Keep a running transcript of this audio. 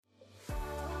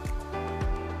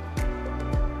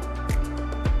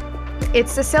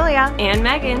It's Cecilia and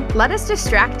Megan. Let us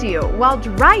distract you while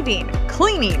driving,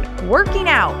 cleaning, working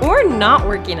out, or not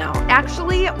working out.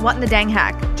 Actually, what in the dang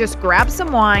heck? Just grab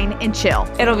some wine and chill.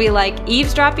 It'll be like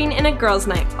eavesdropping in a girls'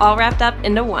 night, all wrapped up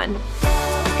into one.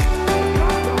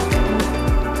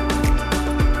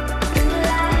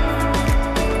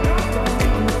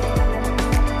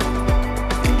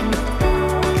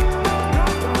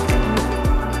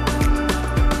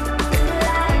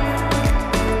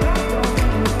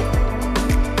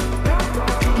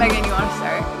 Megan, you want to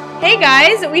start? Hey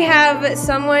guys, we have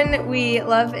someone we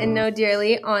love and know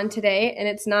dearly on today, and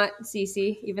it's not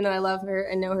Cece, even though I love her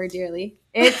and know her dearly.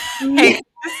 It's Hey.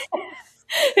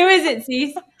 Who is it,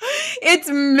 Cece? It's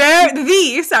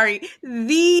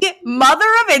the mother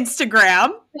of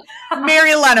Instagram,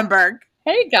 Mary Lenenberg.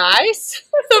 Hey guys,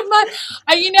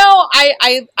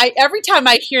 I every time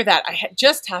I hear that, I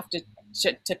just have to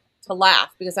laugh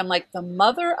because I'm like, the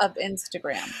mother of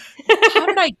Instagram. How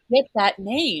did I get that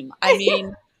name? I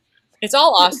mean, it's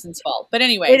all Austin's fault. But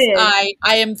anyways, I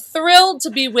am thrilled to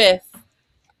be with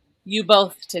you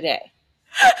both today.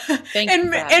 Thank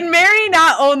you. And Mary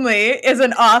not only is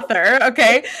an author,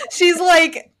 okay, she's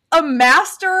like a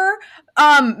master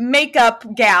makeup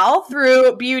gal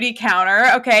through Beauty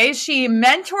Counter, okay? She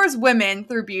mentors women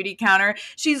through Beauty Counter.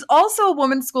 She's also a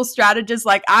women's school strategist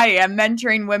like I am,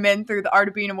 mentoring women through the Art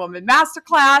of Being a Woman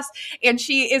Masterclass. And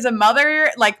she is a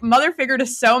mother figure to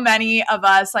so many of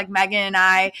us, like Megan and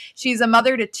I. She's a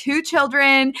mother to 2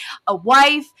 children, a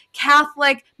wife,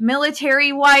 Catholic,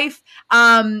 military wife,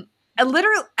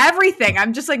 literally everything.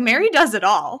 I'm just like, Mary does it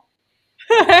all.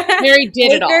 Mary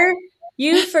did it all.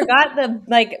 You forgot the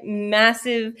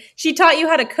massive. She taught you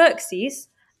how to cook, Cece.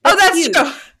 That's huge.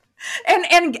 True.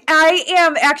 And I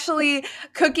am actually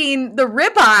cooking the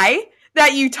ribeye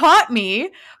that you taught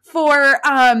me for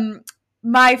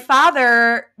my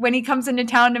father when he comes into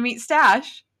town to meet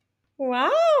Stash.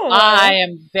 Wow! I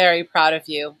am very proud of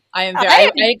you. I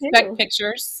expect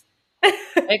pictures. I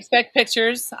expect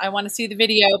pictures. I want to see the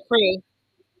video proof.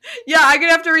 Yeah, I'm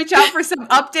gonna have to reach out for some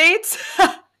updates.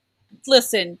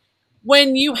 Listen.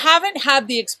 When you haven't had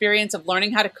the experience of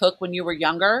learning how to cook when you were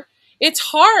younger, it's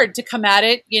hard to come at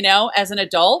it, as an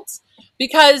adult,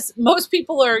 because most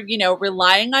people are,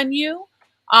 relying on you.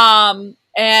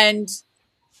 And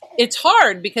it's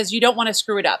hard because you don't want to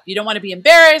screw it up. You don't want to be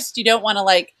embarrassed. You don't want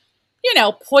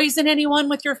to poison anyone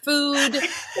with your food.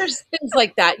 There's things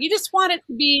like that. You just want it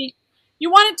to be,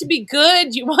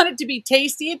 good. You want it to be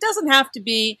tasty. It doesn't have to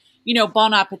be,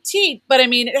 bon appetit, but I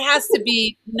mean, it has to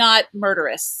be not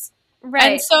murderous.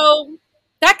 Right. And so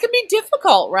that can be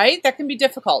difficult, right? That can be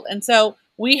difficult. And so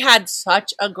we had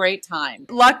such a great time.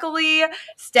 Luckily,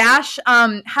 Stash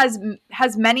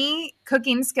has many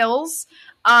cooking skills.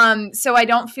 So I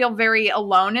don't feel very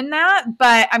alone in that,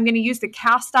 but I'm going to use the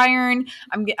cast iron.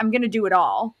 I'm going to do it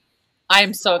all. I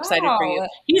am so excited for you.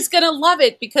 He's going to love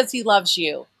it because he loves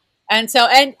you. And so,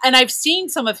 and I've seen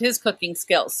some of his cooking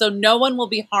skills, so no one will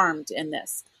be harmed in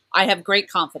this. I have great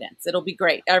confidence. It'll be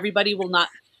great. Everybody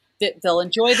they'll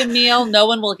enjoy the meal. No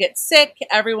one will get sick.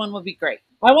 Everyone will be great.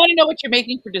 I want to know what you're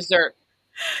making for dessert.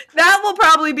 That will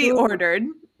probably be ordered.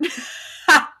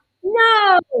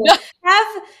 No.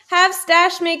 Have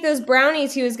Stash make those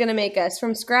brownies he was going to make us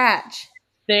from scratch.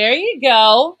 There you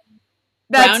go.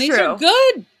 Brownies true. Are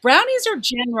good. Brownies are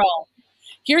general.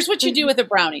 Here's what you do with a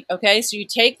brownie, okay? So you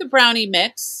take the brownie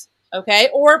mix, okay,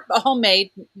 or a homemade,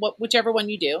 whichever one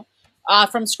you do,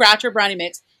 from scratch or brownie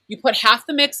mix. You put half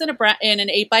the mix in an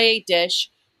 8x8 dish.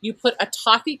 You put a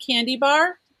toffee candy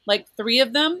bar, like 3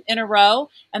 of them in a row,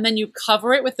 and then you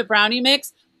cover it with the brownie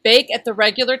mix. Bake at the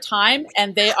regular time,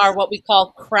 and they are what we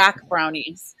call crack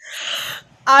brownies.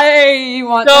 I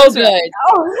want so good.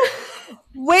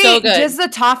 Wait, so good. Does the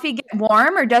toffee get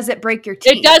warm or does it break your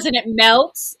teeth? It does, and it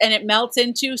melts,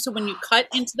 into. So when you cut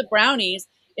into the brownies,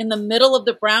 in the middle of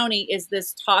the brownie is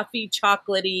this toffee,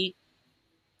 chocolatey,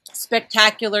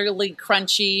 spectacularly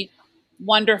crunchy,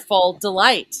 wonderful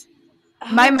delight.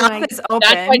 My mouth is open.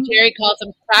 That's why Jerry calls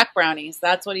them crack brownies.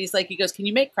 That's what he's like. He goes, "Can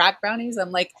you make crack brownies?"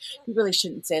 I'm like, "You really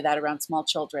shouldn't say that around small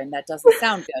children. That doesn't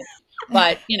sound good."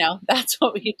 But that's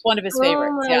it's one of his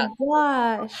favorites. Oh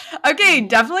my gosh. Okay,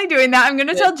 definitely doing that. I'm going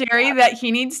to tell Jerry that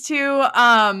he needs to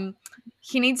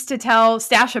tell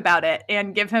Stash about it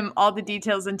and give him all the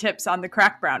details and tips on the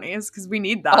crack brownies because we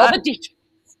need that. All the details.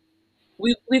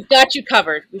 We've got you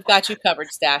covered. We've got you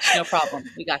covered, Stash. No problem.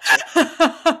 We got you.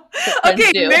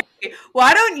 Okay, Mary,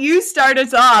 why don't you start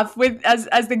us off with as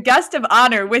the guest of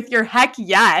honor with your heck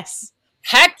yes?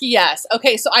 Heck yes.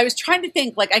 Okay, so I was trying to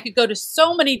think I could go to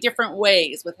so many different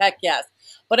ways with heck yes,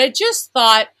 but I just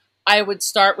thought I would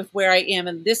start with where I am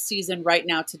in this season right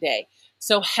now today.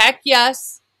 So heck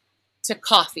yes to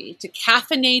coffee, to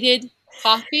caffeinated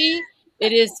coffee.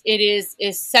 It is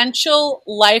essential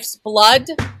life's blood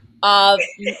of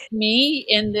me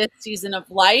in this season of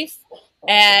life.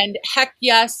 And heck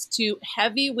yes to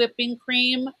heavy whipping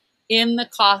cream in the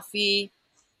coffee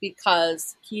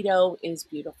because keto is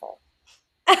beautiful.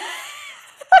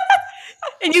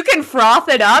 And you can froth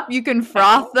it up. You can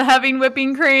froth the heavy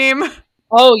whipping cream.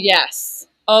 Oh, yes.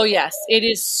 Oh, yes. It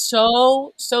is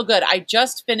so, so good. I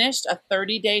just finished a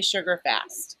 30-day sugar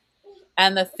fast.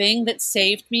 And the thing that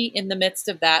saved me in the midst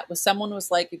of that was someone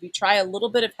was like, if you try a little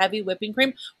bit of heavy whipping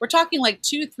cream, we're talking like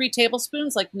 2-3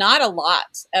 tablespoons, like not a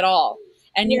lot at all.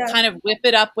 And you kind of whip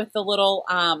it up with the little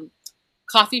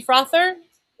coffee frother,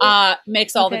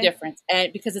 makes all the difference.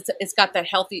 And because it's got that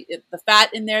healthy, the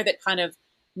fat in there that kind of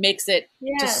makes it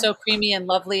just so creamy and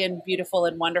lovely and beautiful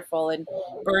and wonderful. And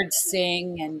birds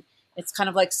sing and it's kind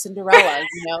of like Cinderella,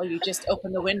 you just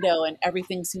open the window and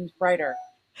everything seems brighter.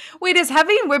 Wait, is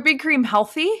heavy whipping cream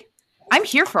healthy? I'm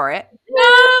here for it.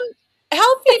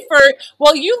 Healthy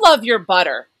well, you love your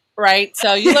butter, right?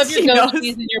 So you love your goat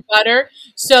cheese and your butter.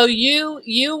 So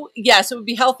yes, it would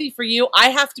be healthy for you. I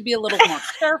have to be a little more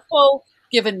careful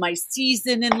given my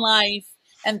season in life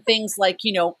and things like,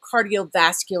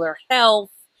 cardiovascular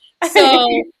health.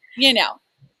 So,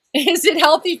 is it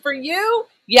healthy for you?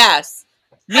 Yes.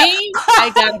 Me,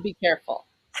 I gotta be careful.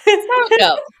 That's how it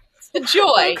goes. It's the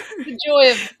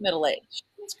joy of middle age.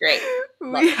 It's great.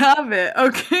 We have it.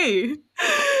 Okay.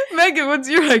 Megan, what's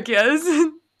your heck yes?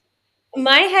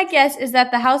 My heck yes is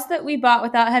that the house that we bought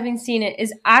without having seen it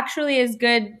is actually as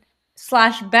good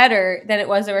 / better than it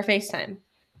was over FaceTime.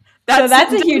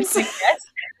 That's a huge success.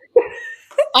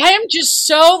 I am just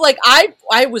so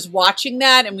I was watching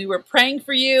that and we were praying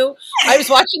for you. I was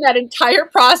watching that entire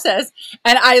process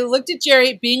and I looked at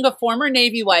Jerry, being a former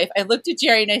Navy wife. I looked at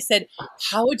Jerry and I said,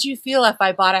 how would you feel if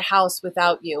I bought a house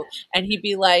without you? And he'd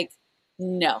be like,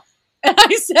 no. And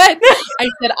I said,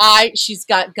 she's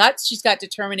got guts. She's got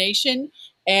determination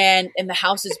and the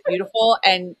house is beautiful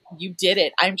and you did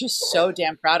it. I'm just so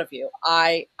damn proud of you.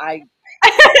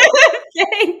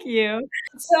 Thank you.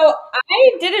 So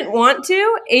I didn't want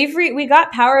to. Avery, we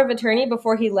got power of attorney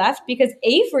before he left because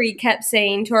Avery kept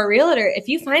saying to our realtor, if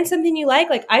you find something you like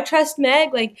I trust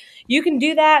Meg, you can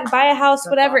do that, buy a house,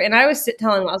 whatever. And I was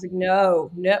telling him, I was like,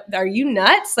 no, are you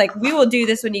nuts? We will do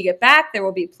this when you get back. There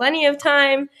will be plenty of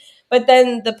time. But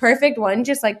then the perfect one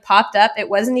just popped up. It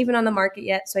wasn't even on the market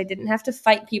yet, so I didn't have to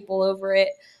fight people over it.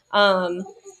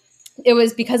 It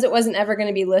was because it wasn't ever going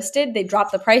to be listed. They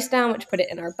dropped the price down, which put it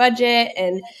in our budget.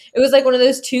 And it was one of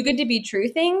those too good to be true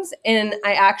things. And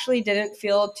I actually didn't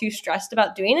feel too stressed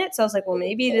about doing it. So I was like, well,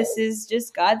 maybe this is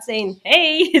just God saying,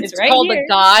 hey, it's right called here. A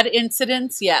God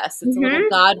incidence. Yes. It's a little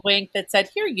God wink that said,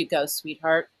 here you go,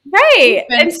 sweetheart. Right.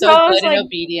 You've been so good and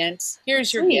obedient.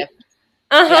 Here's your gift.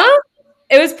 Yeah.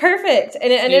 It was perfect.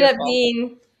 And it ended up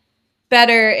being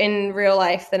better in real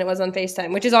life than it was on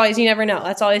FaceTime, which is always, you never know.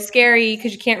 That's always scary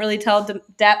because you can't really tell the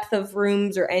depth of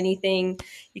rooms or anything.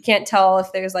 You can't tell if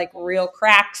there's real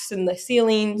cracks in the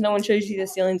ceilings. No one shows you the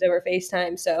ceilings over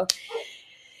FaceTime. So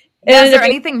is there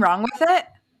anything wrong with it?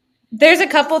 There's a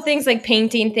couple things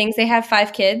painting things. They have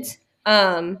 5 kids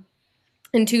and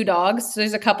 2 dogs. So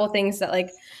there's a couple things that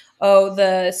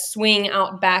the swing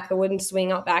out back, the wooden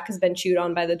swing out back has been chewed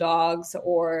on by the dogs,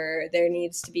 or there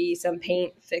needs to be some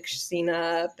paint fixing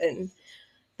up, and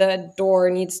the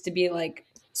door needs to be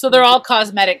So they're all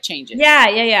cosmetic changes.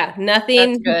 Yeah.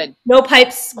 Nothing. That's good. No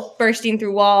pipes bursting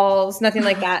through walls, nothing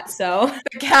like that. So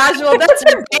casual. That's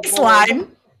your baseline.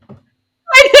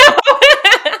 I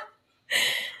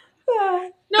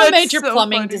know. No major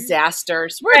plumbing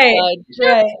disasters. We're good.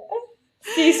 Right.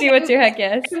 Cece, what's your heck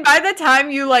yes? By the time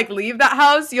you leave that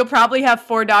house, you'll probably have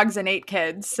 4 dogs and 8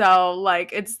 kids. So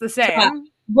it's the same. Yeah.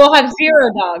 We'll have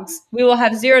 0 dogs. We will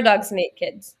have 0 dogs and 8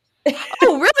 kids.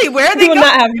 Oh, really? Where are they going?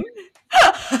 Not have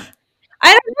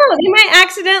I don't know. They might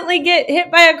accidentally get hit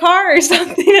by a car or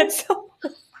something.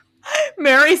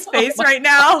 Mary's face right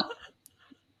now.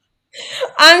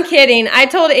 I'm kidding. I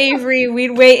told Avery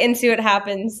we'd wait and see what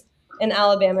happens in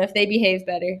Alabama if they behave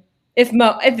better. If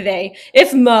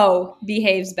Mo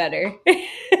behaves better.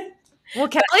 Well,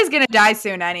 Kelly's going to die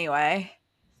soon anyway.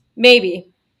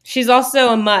 Maybe. She's also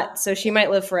a mutt, so she might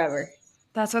live forever.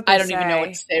 That's what they say. I don't even know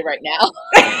what to say right now.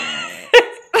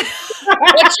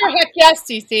 What's your heck yes,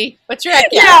 Cece? What's your heck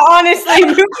yes? Yeah, honestly,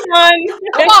 move on.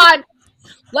 Come on.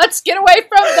 Let's get away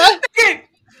from the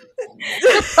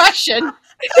depression.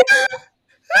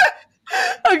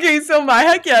 Okay, so my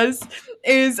heck yes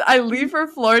is I leave for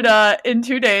Florida in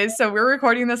 2 days. So we're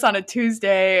recording this on a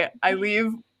Tuesday. I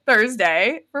leave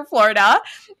Thursday for Florida.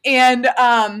 And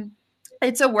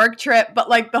it's a work trip, but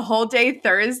like the whole day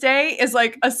Thursday is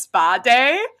like a spa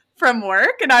day from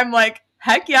work. And I'm like,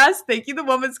 heck yes. Thank you, the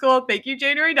women's school. Thank you,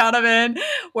 January Donovan.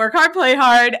 Work hard, play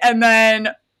hard. And then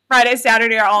Friday,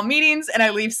 Saturday are all meetings. And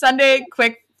I leave Sunday,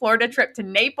 quick Florida trip to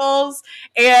Naples.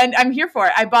 And I'm here for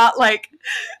it. I bought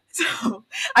so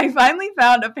I finally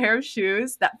found a pair of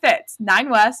shoes that fits. Nine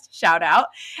West, shout out.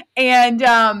 And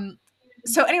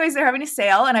so anyways, they're having a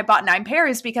sale, and I bought 9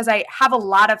 pairs because I have a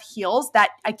lot of heels that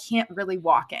I can't really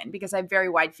walk in because I have very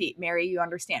wide feet. Mary, you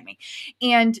understand me.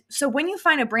 And so when you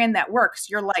find a brand that works,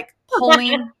 you're like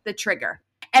pulling the trigger.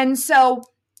 And so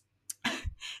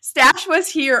Stash was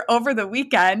here over the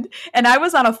weekend, and I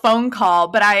was on a phone call,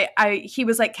 but he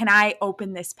was like, can I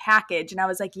open this package? And I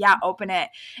was like, yeah, open it.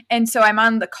 And so I'm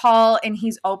on the call, and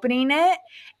he's opening it,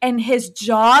 and his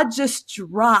jaw just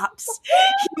drops.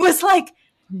 He was like,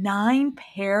 9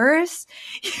 pairs?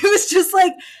 He was just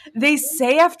like, they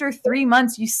say after 3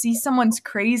 months you see someone's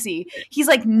crazy. He's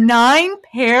like, 9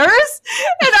 pairs?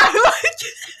 And I'm like,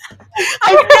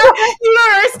 you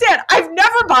don't understand. I've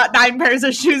never bought 9 pairs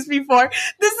of shoes before.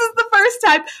 This is the first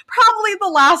time, probably the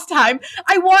last time.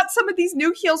 I want some of these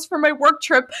new heels for my work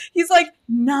trip. He's like,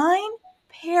 9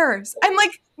 pairs? I'm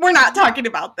like, we're not talking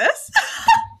about this.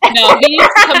 No, he used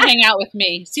to come hang out with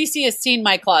me. Cece has seen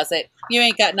my closet. You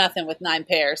ain't got nothing with 9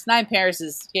 pairs. 9 pairs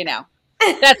is,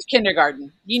 that's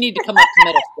kindergarten. You need to come up to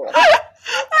middle school.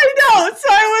 I know.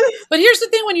 But here's the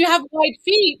thing: when you have wide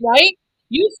feet, right?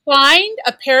 You find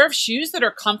a pair of shoes that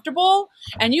are comfortable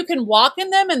and you can walk in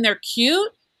them and they're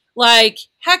cute. Like,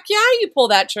 heck yeah, you pull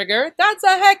that trigger. That's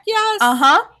a heck yes.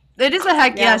 Uh-huh. It is a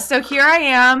heck yes. So here I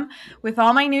am with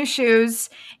all my new shoes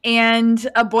and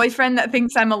a boyfriend that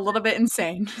thinks I'm a little bit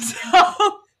insane.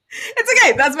 So it's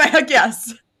okay. That's my heck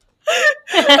yes.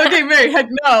 Okay, Mary, heck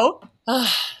no.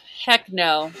 Heck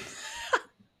no.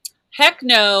 Heck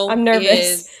no. I'm nervous.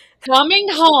 Is coming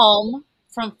home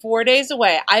from 4 days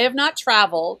away. I have not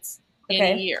traveled in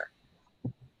a year.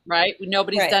 Right?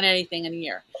 Nobody's done anything in a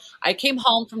year. I came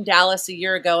home from Dallas a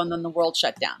year ago, and then the world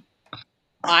shut down.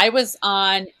 I was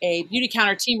on a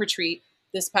Beautycounter team retreat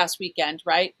this past weekend,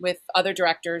 right, with other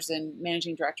directors and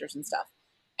managing directors and stuff.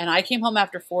 And I came home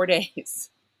after 4 days.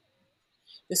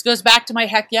 This goes back to my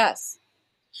heck yes.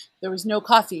 There was no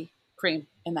coffee cream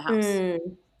in the house.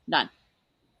 None.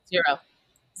 0.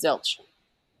 Zilch.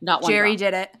 Not one Jerry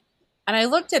drop. did it. And I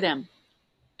looked at him.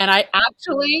 And I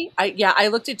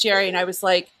looked at Jerry and I was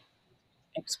like,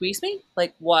 excuse me?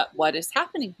 Like, what is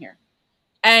happening here?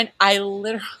 And I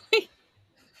literally,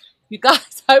 you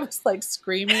guys, I was like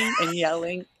screaming and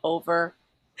yelling over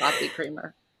coffee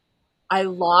creamer. I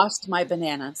lost my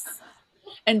bananas.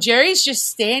 And Jerry's just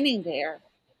standing there.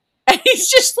 And he's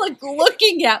just like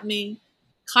looking at me.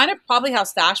 Kind of probably how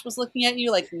Stash was looking at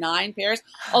you, like 9 pairs.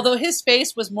 Although his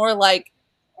face was more like,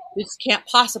 this can't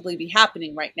possibly be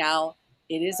happening right now.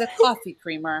 It is a coffee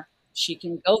creamer. She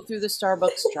can go through the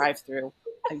Starbucks drive-thru.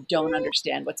 I don't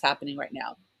understand what's happening right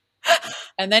now.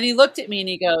 And then he looked at me and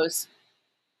he goes,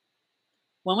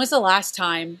 when was the last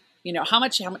time, how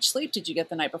much sleep did you get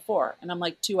the night before? And I'm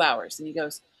like, 2 hours. And he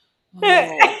goes,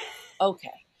 oh,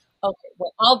 okay.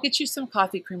 Well, I'll get you some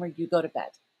coffee creamer. You go to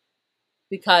bed.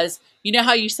 Because you know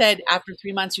how you said after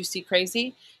 3 months you see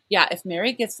crazy? Yeah, if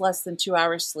Mary gets less than 2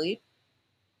 hours sleep,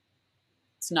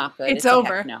 it's not good. It's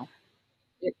over. Heck no.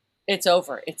 It's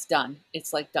over. It's done.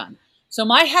 It's like done. So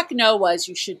my heck no was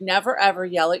you should never, ever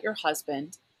yell at your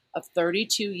husband of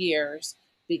 32 years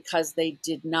because they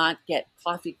did not get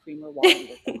coffee creamer while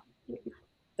you were gone.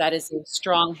 That is a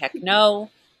strong heck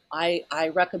no.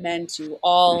 I recommend to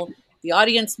all the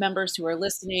audience members who are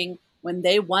listening, when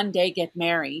they one day get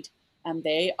married and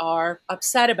they are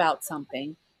upset about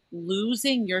something,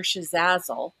 losing your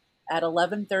shazazzle at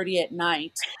 11:30 at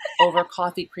night over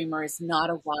coffee creamer is not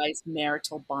a wise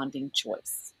marital bonding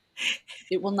choice.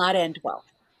 It will not end well.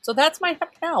 So that's my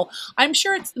heck no. I'm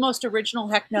sure it's the most original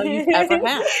heck no you've ever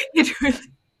had.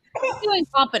 I'm feeling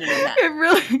confident in that. It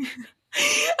really.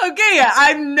 Okay,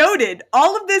 I'm noted.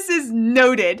 All of this is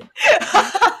noted.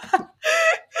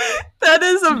 That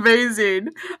is amazing.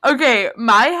 Okay,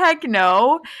 my heck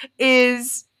no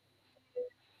is.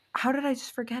 How did I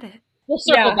just forget it? We'll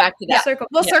circle back to that.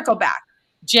 We'll circle back.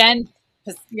 Jen,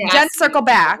 circle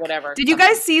back. Whatever. Did you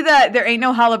guys see the There Ain't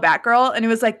No Holla Back Girl? And it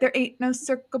was like, there ain't no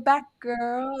circle back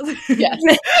girl. Yes.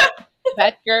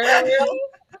 That girl.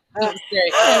 That was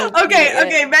great.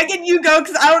 Okay, Megan, you go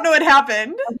because I don't know what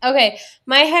happened. Okay,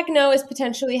 my heck no is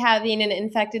potentially having an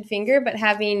infected finger, but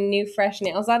having new fresh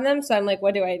nails on them. So I'm like,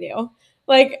 what do I do?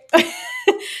 Like,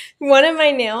 one of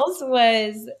my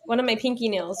pinky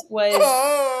nails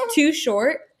was too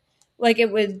short. like it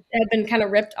had been kind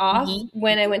of ripped off Mm-hmm.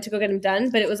 when I went to go get them done.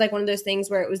 But it was like one of those things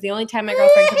where it was the only time my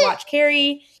girlfriend could watch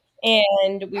Carrie,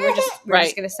 and we were just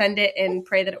Right. going to send it and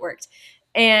pray that it worked.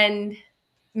 And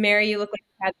Mary, you look like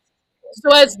you had. So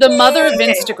as the mother of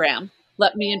Instagram,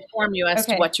 let me inform you as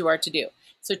to Okay. what you are to do.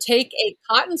 So take a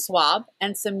cotton swab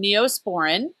and some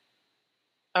Neosporin.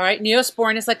 All right.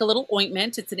 Neosporin is like a little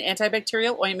ointment. It's an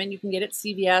antibacterial ointment. You can get it at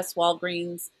CVS,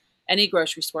 Walgreens, any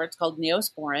grocery store. It's called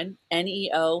Neosporin,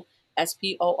 Neosporin.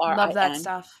 Love that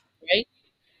stuff. Right.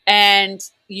 And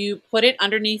you put it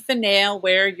underneath the nail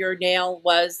where your nail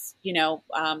was, you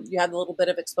had a little bit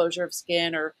of exposure of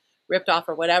skin or ripped off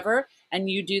or whatever. And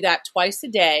you do that twice a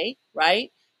day,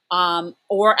 right?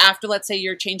 Or after, let's say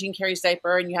you're changing Carrie's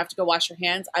diaper and you have to go wash your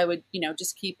hands, I would,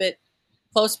 just keep it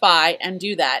close by and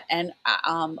do that. And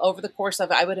over the course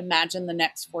of, I would imagine the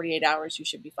next 48 hours, you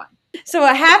should be fine. So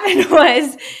what happened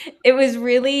was it was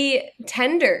really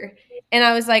tender. And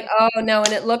I was like, oh no.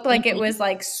 And it looked like it was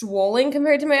like swollen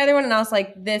compared to my other one. And I was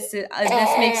like, this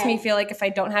makes me feel like if I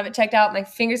don't have it checked out, my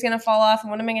finger's going to fall off. And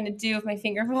what am I going to do if my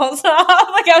finger falls off?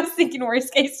 Like I was thinking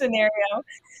worst case scenario.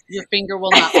 Your finger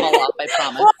will not fall off, I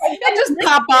promise. And just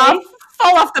pop off,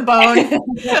 fall off the bone.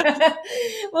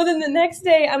 Well, then the next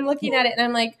day I'm looking at it and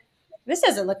I'm like, this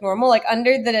doesn't look normal. Like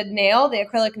under the nail, the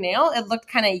acrylic nail, it looked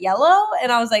kind of yellow.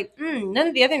 And I was like, none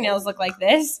of the other nails look like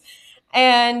this.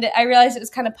 And I realized it was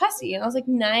kind of pussy. And I was like,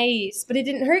 nice. But it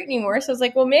didn't hurt anymore. So I was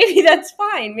like, well, maybe that's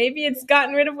fine. Maybe it's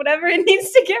gotten rid of whatever it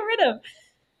needs to get rid of.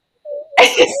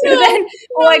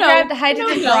 I grabbed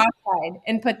hydrogen peroxide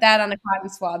and put that on a cotton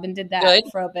swab and did that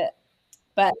for a bit.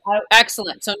 But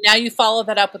excellent. So now you follow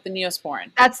that up with the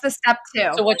Neosporin. That's the step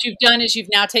 2. So what you've done is you've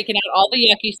now taken out all the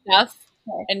yucky stuff.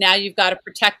 Okay. And now you've got to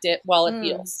protect it while it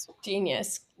heals.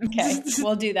 Genius. Okay,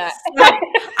 we'll do that.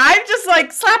 I'm just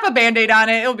like, slap a Band-Aid on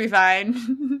it. It'll be fine.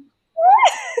 Well,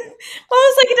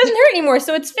 it's like it doesn't hurt anymore,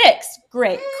 so it's fixed.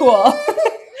 Great, cool.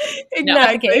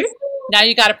 Exactly. Now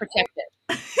you got to protect it.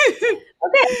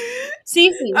 Okay.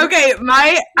 Cece. Okay,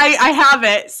 I have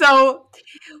it. So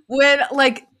when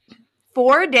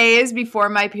 4 days before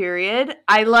my period,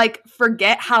 I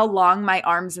forget how long my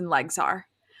arms and legs are.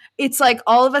 It's like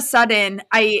all of a sudden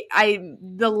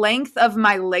the length of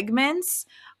my ligaments,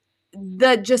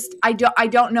 I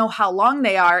don't know how long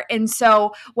they are. And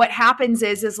so what happens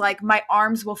is like my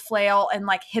arms will flail and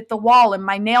hit the wall and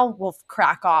my nail will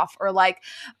crack off, or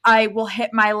I will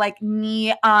hit my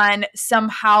knee on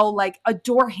somehow a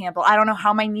door handle. I don't know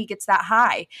how my knee gets that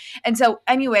high. And so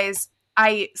anyways,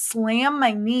 I slammed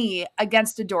my knee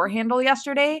against a door handle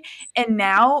yesterday, and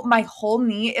now my whole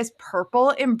knee is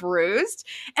purple and bruised.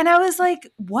 And I was like,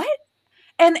 what?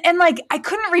 And I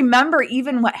couldn't remember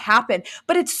even what happened,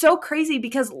 but it's so crazy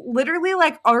because literally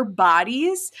our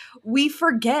bodies, we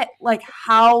forget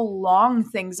how long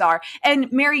things are.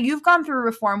 And Mary, you've gone through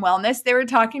Reform Wellness. They were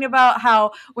talking about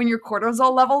how when your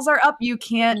cortisol levels are up, you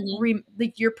can't,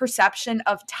 your perception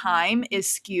of time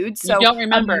is skewed. So you don't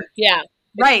remember. Yeah.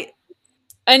 Right.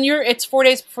 And it's 4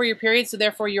 days before your period, so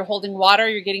therefore you're holding water,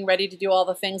 you're getting ready to do all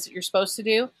the things that you're supposed to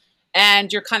do,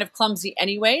 and you're kind of clumsy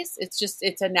anyways.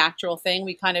 It's a natural thing.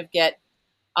 We kind of get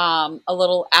a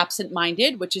little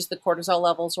absent-minded, which is the cortisol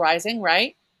levels rising,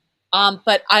 right?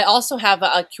 But I also have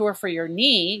a cure for your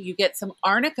knee. You get some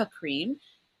arnica cream,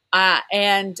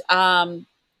 and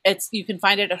you can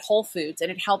find it at Whole Foods, and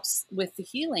it helps with the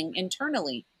healing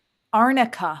internally.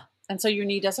 Arnica. And so your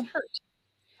knee doesn't hurt.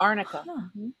 Arnica. Huh.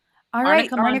 Mm-hmm. All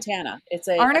right, Arnica, Montana. It's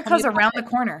Arnica's around the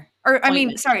corner.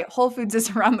 Whole Foods is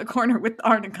around the corner with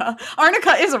Arnica.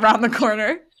 Arnica is around the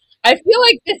corner. I feel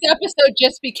like this episode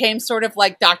just became sort of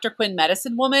like Dr. Quinn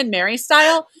Medicine Woman, Mary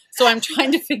style. So I'm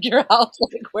trying to figure out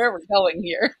where we're going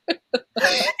here.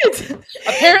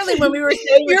 Apparently, when we were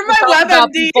saying you're my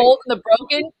WebMD. Bolt and the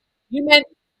broken, you meant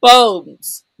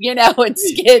bones, and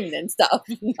skin and stuff,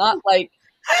 not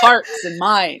hearts and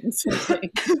minds.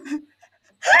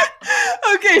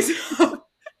 Okay, so before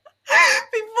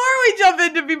we jump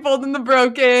into Be Bold and the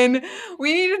Broken,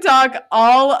 we need to talk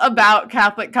all about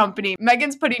Catholic Company.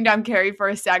 Megan's putting down Carrie for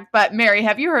a sec, but Mary,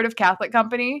 have you heard of Catholic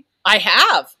Company? I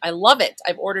have. I love it.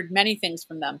 I've ordered many things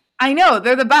from them. I know.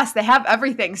 They're the best. They have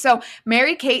everything. So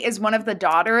Mary Kate is one of the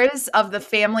daughters of the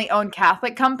family-owned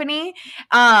Catholic Company,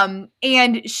 and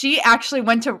she actually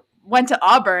went to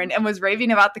Auburn and was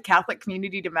raving about the Catholic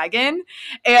community to Megan.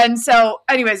 And so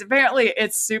anyways, apparently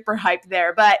it's super hyped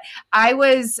there. But I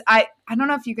don't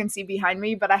know if you can see behind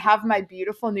me, but I have my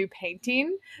beautiful new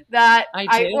painting that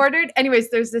I ordered.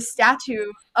 Anyways, there's this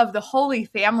statue of the Holy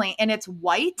Family and it's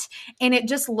white and it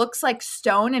just looks like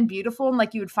stone and beautiful and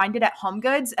like you would find it at Home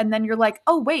Goods. And then you're like,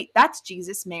 oh wait, that's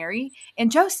Jesus, Mary,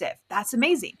 and Joseph. That's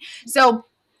amazing. So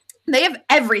They have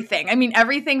everything. I mean,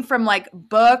 everything from like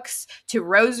books to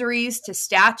rosaries to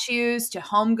statues to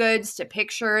home goods to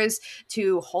pictures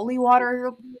to holy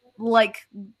water like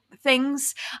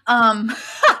things.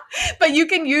 But you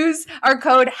can use our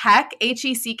code HECK,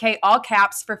 HECK, all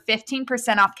caps, for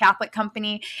 15% off Catholic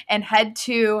Company, and head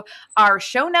to our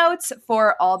show notes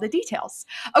for all the details.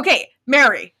 Okay,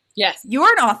 Mary. Yes. You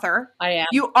are an author. I am.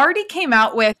 You already came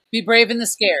out with Be Brave and the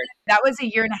Scared. That was a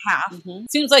year and a half. Mm-hmm.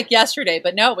 Seems like yesterday,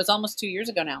 but no, it was almost 2 years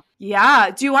ago now.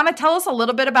 Yeah. Do you want to tell us a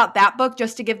little bit about that book,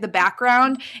 just to give the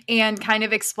background and kind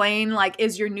of explain, like,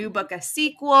 is your new book a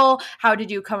sequel? How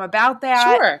did you come about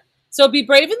that? Sure. So Be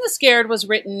Brave and the Scared was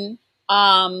written,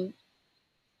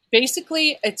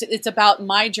 basically it's about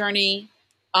my journey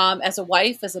as a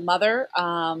wife, as a mother,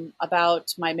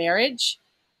 about my marriage,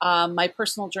 my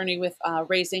personal journey with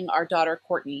raising our daughter,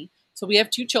 Courtney. So we have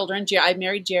 2 children. I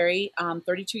married Jerry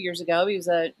 32 years ago. He was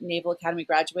a Naval Academy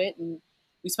graduate, and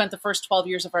we spent the first 12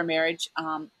 years of our marriage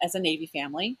as a Navy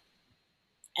family.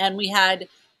 And we had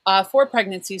 4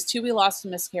 pregnancies. 2 we lost to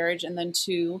miscarriage, and then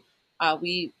 2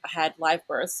 we had live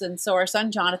births. And so our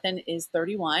son, Jonathan, is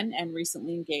 31 and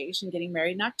recently engaged and getting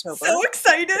married in October. So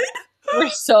excited. We're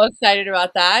so excited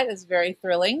about that. It's very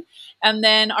thrilling. And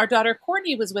then our daughter,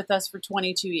 Courtney, was with us for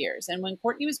 22 years. And when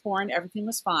Courtney was born, everything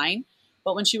was fine.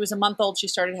 But when she was a month old, she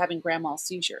started having grand mal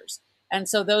seizures. And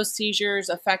so those seizures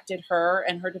affected her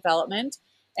and her development.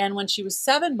 And when she was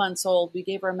 7 months old, we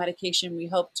gave her a medication. We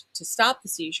hoped to stop the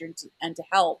seizure and to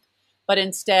help. But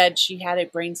instead, she had a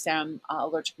brainstem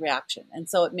allergic reaction. And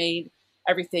so it made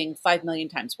everything 5 million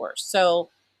times worse. So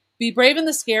Be Brave and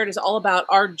the Scared is all about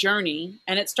our journey.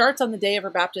 And it starts on the day of her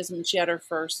baptism when she had her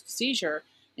first seizure,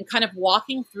 and kind of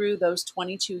walking through those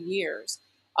 22 years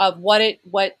of what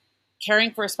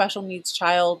caring for a special needs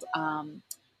child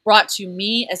brought to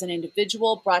me as an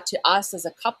individual, brought to us as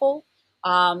a couple,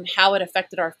 how it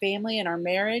affected our family and our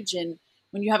marriage. And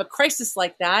when you have a crisis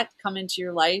like that come into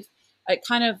your life, it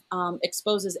kind of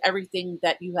exposes everything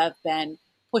that you have been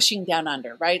pushing down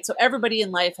under, right? So everybody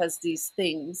in life has these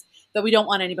things that we don't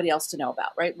want anybody else to know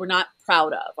about, right? We're not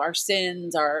proud of our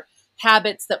sins, our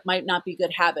habits that might not be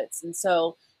good habits. And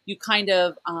so you kind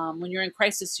of, when you're in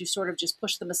crisis, you sort of just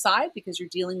push them aside because you're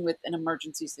dealing with an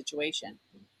emergency situation.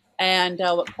 And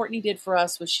what Courtney did for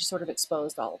us was she sort of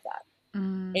exposed all of that.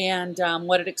 Mm. And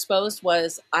what it exposed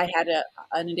was I had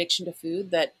an addiction to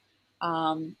food that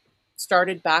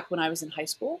started back when I was in high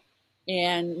school,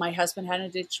 and my husband had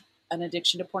an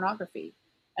addiction to pornography.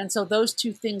 And so those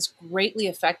 2 things greatly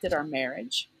affected our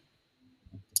marriage.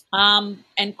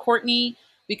 And Courtney,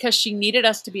 because she needed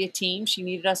us to be a team, she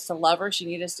needed us to love her, she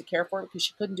needed us to care for her because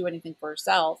she couldn't do anything for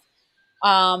herself,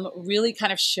 really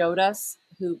kind of showed us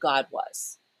who God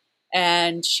was.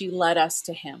 And she led us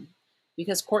to him,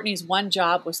 because Courtney's one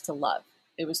job was to love.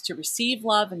 It was to receive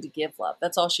love and to give love.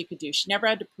 That's all she could do. She never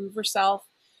had to prove herself.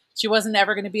 She wasn't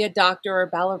ever going to be a doctor or a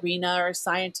ballerina or a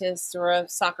scientist or a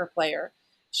soccer player.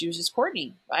 She was just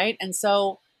Courtney, right? And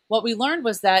so what we learned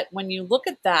was that when you look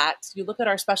at that, you look at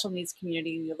our special needs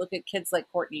community, you look at kids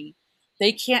like Courtney,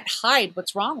 they can't hide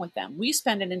what's wrong with them. We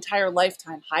spend an entire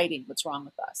lifetime hiding what's wrong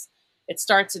with us. It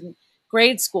starts in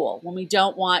grade school when we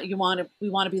want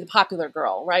to be the popular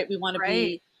girl, right? We want to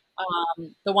be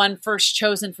the one first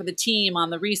chosen for the team on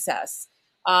the recess.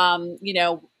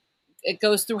 It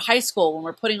goes through high school when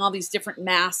we're putting all these different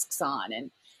masks on,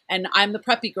 and I'm the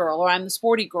preppy girl, or I'm the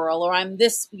sporty girl, or I'm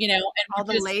this, and all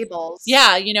the labels.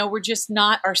 Yeah. We're just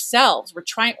not ourselves.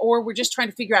 We're just trying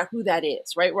to figure out who that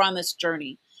is, right? We're on this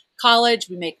journey. College,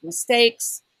 we make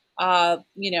mistakes.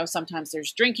 Sometimes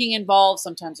there's drinking involved.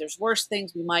 Sometimes there's worse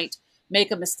things. We might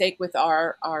make a mistake with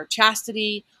our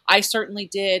chastity. I certainly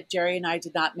did. Jerry and I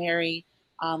did not marry.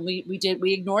 We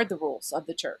ignored the rules of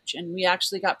the church, and we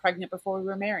actually got pregnant before we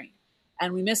were married.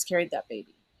 And we miscarried that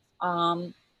baby.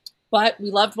 But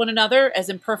we loved one another, as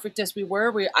imperfect as we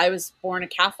were. I was born a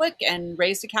Catholic and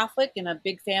raised a Catholic in a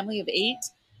big family of 8.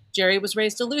 Jerry was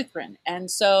raised a Lutheran.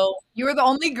 And so you were the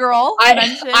only girl I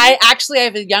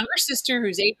have a younger sister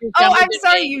who's 8 years younger. Oh, I'm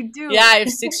sorry, you do. Yeah, I have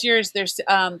 6 years. There's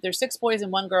 6 boys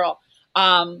and 1 girl.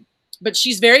 But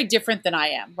she's very different than I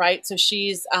am, right? So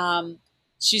she's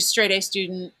straight A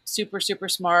student, super, super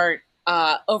smart,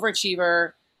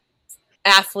 overachiever,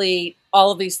 athlete,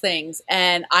 all of these things.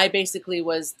 And I basically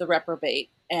was the reprobate.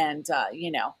 And,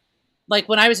 like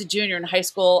when I was a junior in high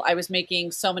school, I was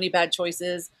making so many bad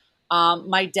choices.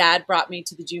 My dad brought me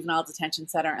to the juvenile detention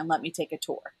center and let me take a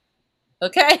tour.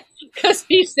 Okay? Because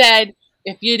he said,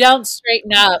 if you don't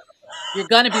straighten up, you're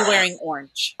going to be wearing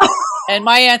orange. And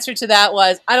my answer to that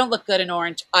was, I don't look good in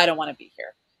orange. I don't want to be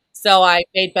here. So I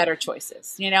made better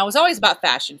choices. It was always about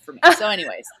fashion for me. So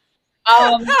anyways,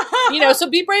 So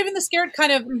Be Brave and the Scared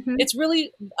kind of, it's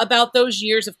really about those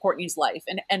years of Courtney's life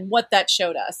and what that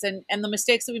showed us and the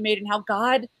mistakes that we made and how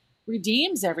God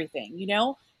redeems everything.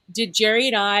 Did Jerry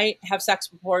and I have sex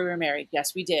before we were married?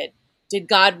 Yes, we did. Did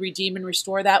God redeem and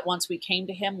restore that once we came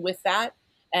to him with that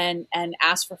and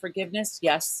asked for forgiveness?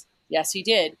 Yes, he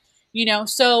did.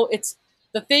 So it's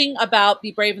the thing about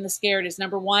Be Brave and the Scared is,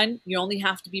 number one, you only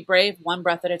have to be brave one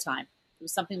breath at a time. It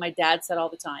was something my dad said all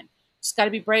the time. Just got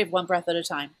to be brave one breath at a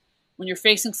time. When you're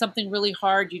facing something really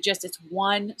hard, it's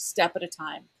one step at a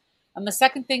time. And the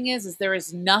second thing is there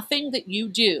is nothing that you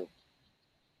do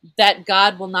that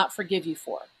God will not forgive you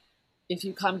for if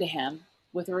you come to him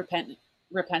with a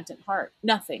repentant heart.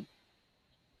 Nothing.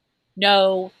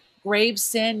 No grave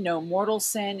sin, no mortal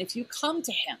sin. If you come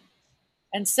to him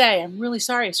and say, I'm really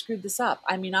sorry I screwed this up.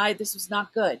 This was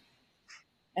not good.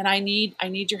 And I need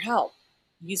your help.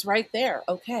 He's right there.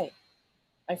 Okay.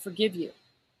 I forgive you.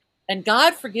 And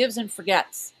God forgives and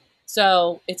forgets.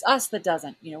 So it's us that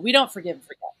doesn't. We don't forgive and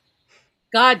forget.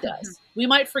 God does. We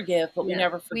might forgive, but we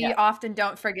never forget. We often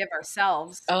don't forgive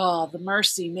ourselves. Oh, the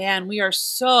mercy, man. We are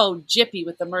so jippy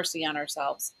with the mercy on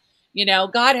ourselves.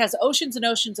 God has oceans and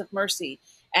oceans of mercy.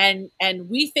 And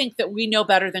we think that we know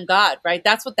better than God, right?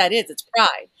 That's what that is. It's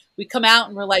pride. We come out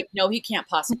and we're like, no, he can't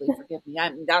possibly forgive me.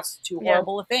 That's too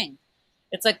horrible a thing.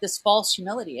 It's like this false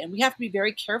humility. And we have to be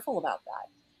very careful about that.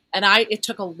 And it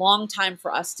took a long time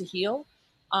for us to heal.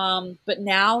 But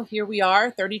now here we are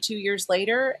 32 years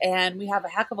later, and we have a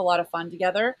heck of a lot of fun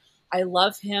together. I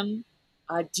love him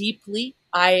deeply.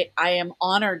 I am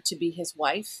honored to be his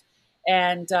wife.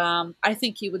 And I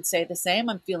think he would say the same.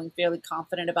 I'm feeling fairly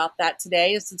confident about that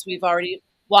today, since we've already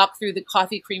walked through the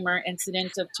coffee creamer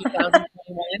incident of 2021.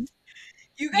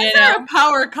 You guys are a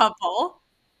power couple.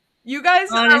 You guys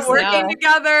are working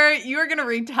together. You're going to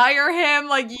retire him.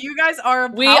 Like, you guys are a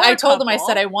power I told couple. him, I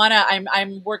said,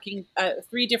 I'm working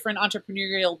 3 different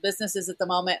entrepreneurial businesses at the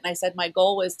moment. And I said, my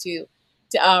goal was to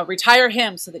retire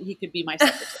him so that he could be my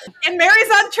secretary. And Mary's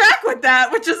on track with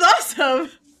that, which is awesome.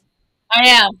 I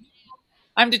am.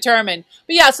 I'm determined.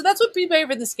 But yeah, so that's what Be Brave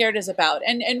and the Scared is about.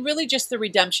 And really just the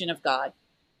redemption of God,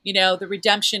 the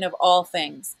redemption of all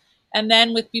things. And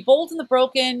then with Be Bold and the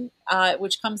Broken,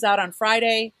 which comes out on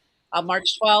Friday,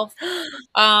 March 12th.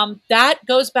 That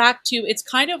goes back to, it's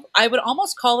kind of, I would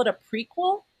almost call it a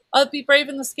prequel of Be Brave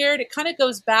and the Scared. It kind of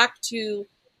goes back to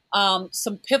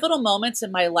some pivotal moments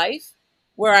in my life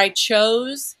where I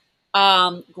chose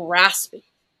grasping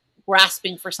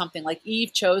for something. Like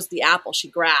Eve chose the apple. She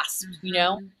grasped,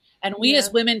 and we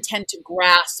as women tend to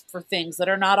grasp for things that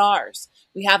are not ours.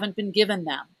 We haven't been given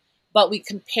them, but we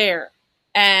compare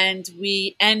and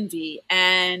we envy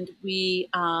and we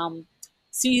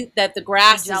see that the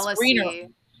grass is greener.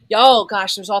 Oh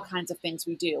gosh, there's all kinds of things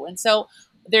we do. And so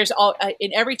there's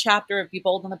in every chapter of Be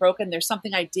Bold and the Broken, there's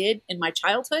something I did in my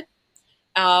childhood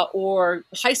or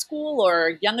high school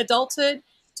or young adulthood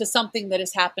to something that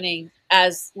is happening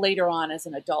as later on as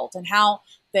an adult, and how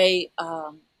they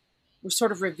were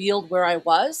sort of revealed where I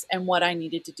was and what I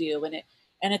needed to do.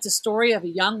 And it's a story of a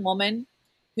young woman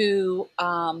who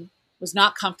was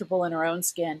not comfortable in her own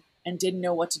skin and didn't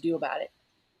know what to do about it.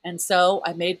 And so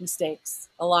I made mistakes,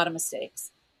 a lot of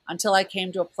mistakes, until I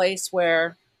came to a place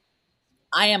where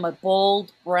I am a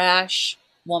bold, brash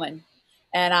woman,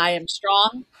 and I am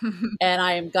strong, and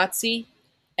I am gutsy,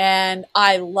 and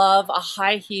I love a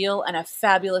high heel and a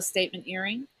fabulous statement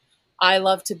earring. I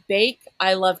love to bake.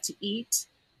 I love to eat.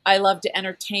 I love to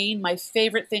entertain. My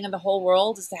favorite thing in the whole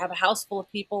world is to have a house full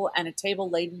of people and a table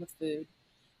laden with food.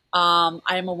 I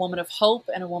am a woman of hope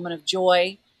and a woman of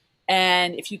joy.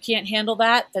 And if you can't handle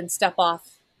that, then step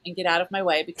off and get out of my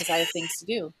way, because I have things to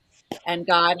do. And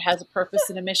God has a purpose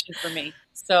and a mission for me.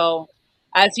 So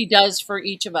as he does for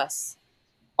each of us,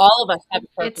 all of us have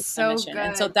a purpose and a mission.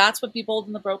 And so that's what Be Bold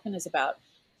and the Broken is about.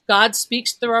 God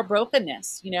speaks through our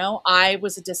brokenness. I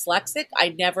was a dyslexic. I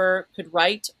never could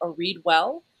write or read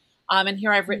well. And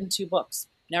here I've written 2 books.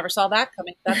 Never saw that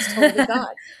coming. That's totally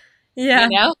God.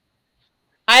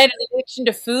 I had an addiction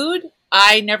to food.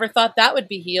 I never thought that would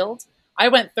be healed. I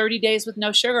went 30 days with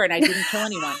no sugar and I didn't kill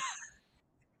anyone.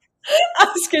 I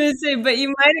was going to say, but you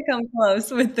might have come close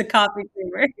with the coffee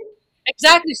creamer.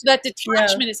 Exactly. So that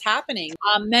detachment is happening.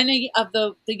 Many of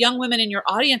the young women in your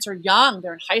audience are young.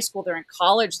 They're in high school. They're in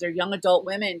college. They're young adult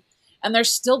women. And they're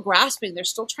still grasping. They're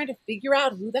still trying to figure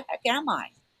out, who the heck am I?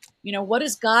 What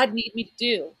does God need me to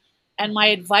do? And my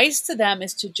advice to them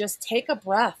is to just take a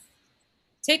breath.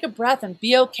 Take a breath and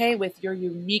be okay with your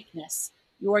uniqueness.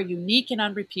 You are unique and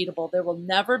unrepeatable. There will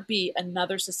never be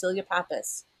another Cecilia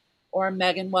Pappas or a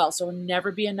Megan Wells. There will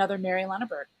never be another Mary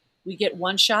Lenneberg. We get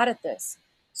one shot at this.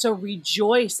 So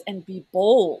rejoice and be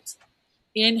bold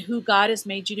in who God has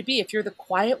made you to be. If you're the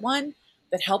quiet one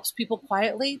that helps people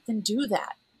quietly, then do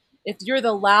that. If you're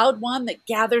the loud one that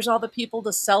gathers all the people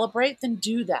to celebrate, then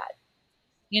do that.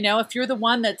 You know, if you're the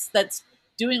one that's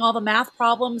doing all the math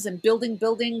problems and building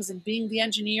buildings and being the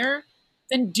engineer,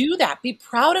 then do that. Be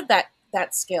proud of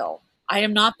that skill. I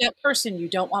am not that person. You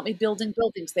don't want me building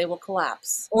buildings. They will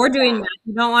collapse. Or doing math.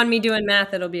 You don't want me doing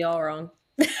math. It'll be all wrong.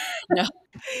 No.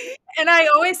 And I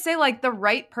always say, like, the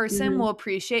right person Mhm. will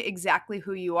appreciate exactly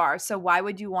who you are. So why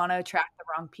would you want to attract the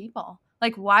wrong people?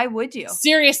 Like, why would you?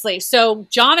 Seriously. So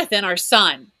Jonathan, our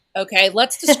son, okay,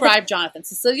 let's describe Jonathan.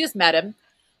 Cecilia's met him.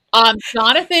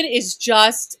 Jonathan is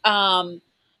just,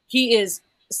 he is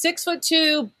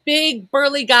 6'2", big,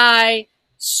 burly guy,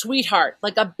 sweetheart,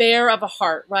 like a bear of a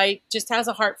heart, right? Just has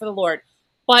a heart for the Lord,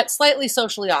 but slightly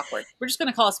socially awkward. We're just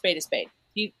going to call a spade a spade.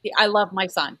 I love my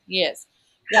son. He is,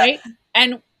 right?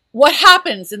 And what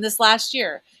happens in this last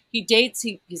year? He dates,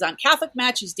 he's on Catholic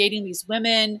Match. He's dating these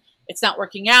women. It's not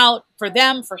working out for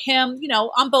them, for him, you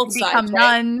know, on both sides. Become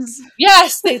nuns.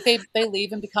 Yes, they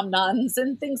leave and become nuns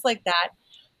and things like that.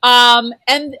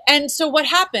 And so what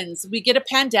happens? We get a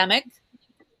pandemic.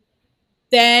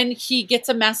 Then he gets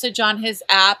a message on his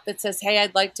app that says, "Hey,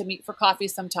 I'd like to meet for coffee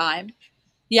sometime."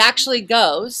 He actually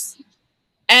goes,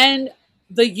 and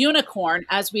the unicorn,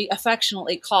 as we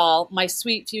affectionately call my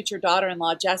sweet future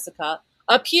daughter-in-law, Jessica,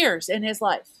 appears in his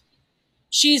life.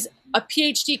 She's a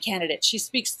PhD candidate. She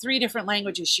speaks 3 different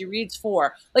languages. She reads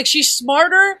 4. Like, she's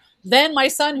smarter than my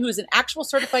son, who is an actual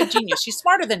certified genius. She's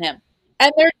smarter than him.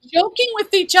 And they're joking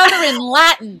with each other in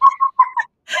Latin.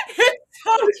 It's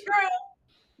so true.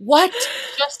 What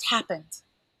just happened?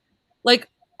 Like,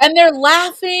 and they're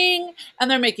laughing and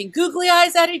they're making googly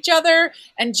eyes at each other.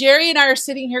 And Jerry and I are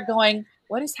sitting here going,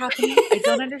 what is happening? I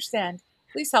don't understand.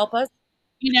 Please help us.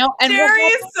 You know, and Jerry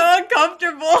is so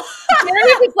uncomfortable.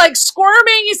 Jerry was like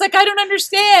squirming. He's like, I don't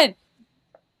understand.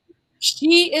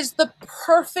 She is the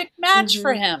perfect match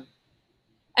for him.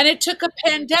 And it took a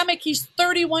pandemic. He's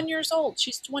 31 years old.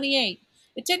 She's 28.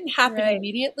 It didn't happen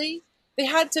immediately. They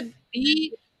had to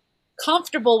be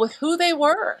comfortable with who they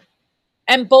were.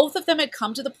 And both of them had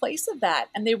come to the place of that.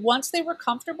 And once they were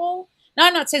comfortable, now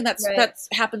I'm not saying that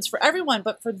happens for everyone,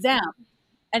 but for them.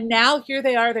 And now here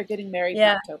they are, they're getting married in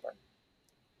October.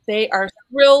 They are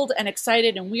thrilled and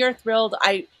excited, and we are thrilled.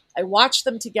 I watch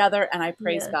them together, and I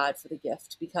praise God for the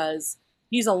gift, because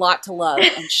he's a lot to love,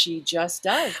 and she just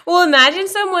does. Well, imagine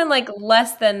someone like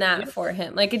less than that for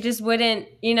him. Like, it just wouldn't,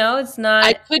 you know, it's not.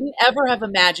 I couldn't ever have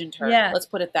imagined her. Yeah. Let's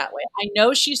put it that way. I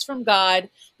know she's from God,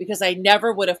 because I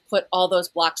never would have put all those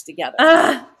blocks together.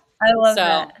 I love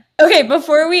that. Okay,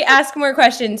 before we ask more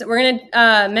questions, we're going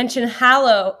to mention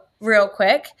Hallow real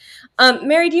quick.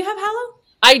 Mary, do you have Hallow?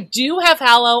 I do have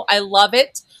Hallow. I love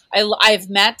it. I've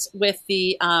met with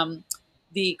the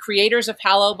creators of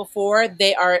Hallow before.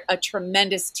 They are a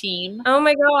tremendous team. Oh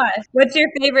my gosh. What's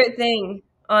your favorite thing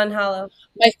on Hallow?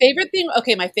 My favorite thing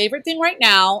right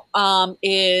now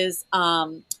is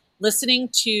listening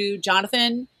to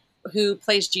Jonathan, who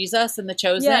plays Jesus in The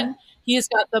Chosen. Yeah. He has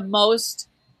got the most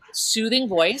soothing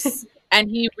voice,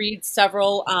 and he reads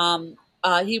several,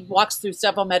 he walks through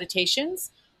several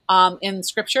meditations in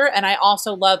scripture. And I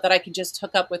also love that I can just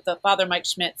hook up with the Father Mike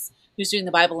Schmitz, who's doing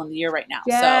the Bible in the Year right now.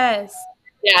 Yes. So,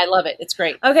 yeah, I love it. It's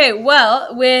great. Okay,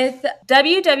 well, with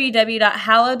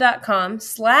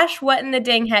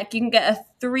www.hallow.com/whatinthedangheck, you can get a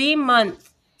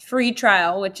 3-month free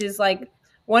trial, which is like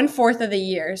 1/4 of the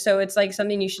year. So it's like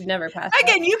something you should never pass.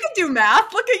 Again, you can do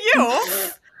math. Look at you.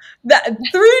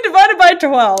 3 divided by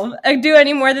 12. I do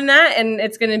any more than that, and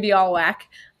it's going to be all whack.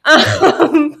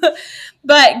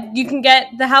 But you can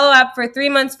get the Hallow app for 3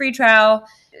 months free trial.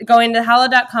 Going to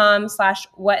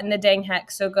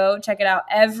hallow.com/whatinthedangheck. So go check it out.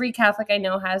 Every Catholic I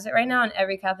know has it right now, and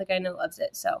every Catholic I know loves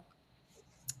it. So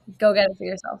go get it for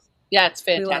yourself. Yeah, it's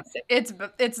fantastic. It's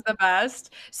the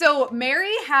best. So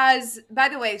Mary has, by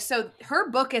the way, so her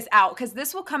book is out, because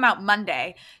this will come out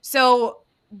Monday. So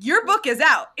your book is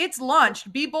out. It's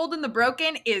launched. Be Bold and the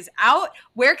Broken is out.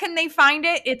 Where can they find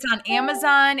it? It's on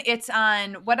Amazon. It's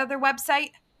on what other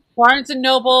website? Barnes &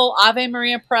 Noble, Ave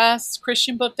Maria Press,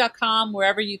 ChristianBook.com,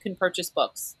 wherever you can purchase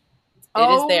books. It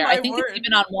is there. I think it's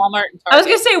even on Walmart and Target. I was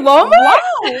going to say Walmart?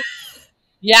 Wow.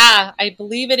 Yeah, I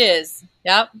believe it is.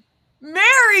 Yep.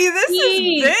 Mary, this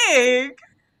is big.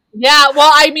 Yeah,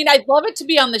 well, I mean, I'd love it to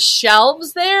be on the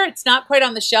shelves there. It's not quite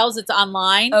on the shelves. It's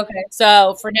online. Okay.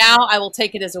 So for now, I will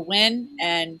take it as a win.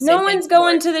 And no one's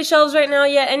going to the shelves right now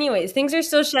yet anyways. Things are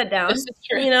still shut down. This is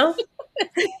true. You know?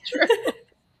 This is true.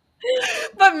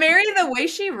 But Mary, the way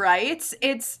she writes,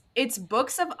 it's it's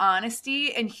books of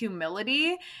honesty and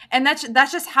humility, and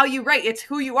that's just how you write. It's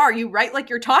who you are. You write like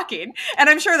you're talking, and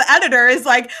I'm sure the editor is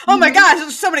like, oh my gosh,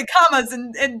 there's so many commas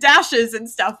and dashes and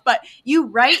stuff, but you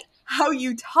write how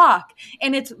you talk,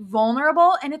 and it's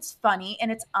vulnerable and it's funny and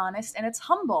it's honest and it's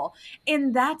humble,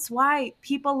 and that's why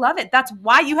people love it. That's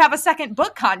why you have a second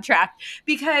book contract,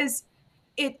 because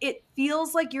it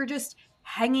feels like you're just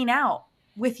hanging out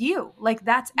with you. Like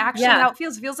that's actually how it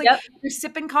feels. It feels like you're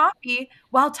sipping coffee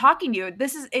while talking to you.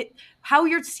 This is it. How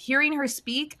you're hearing her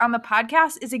speak on the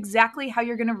podcast is exactly how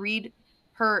you're going to read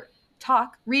her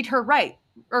talk, read her write,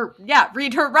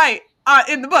 read her write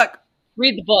in the book.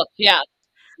 Read the book. Yeah.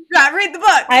 Yeah, read the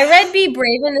book. I read Be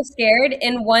Brave and the Scared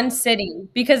in one sitting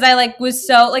because I was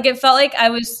so it felt like I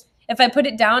was, if I put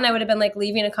it down, I would have been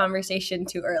leaving a conversation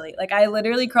too early. I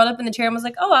literally curled up in the chair and was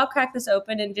like, oh, I'll crack this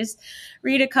open and just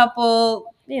read a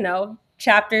couple,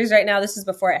 chapters right now. This is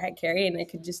before I had Carrie and I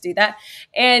could just do that.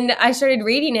 And I started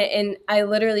reading it and I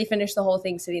literally finished the whole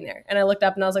thing sitting there. And I looked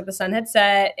up and I was like, the sun had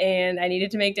set and I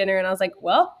needed to make dinner. And I was like,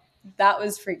 well, that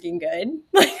was freaking good.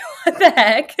 What the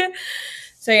heck?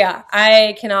 So yeah,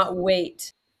 I cannot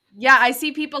wait. Yeah, I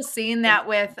see people seeing that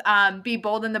with Be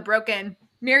Bold and the Broken.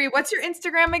 Mary, what's your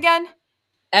Instagram again?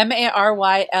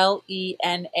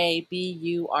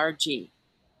 MaryLenaburg.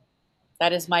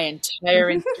 That is my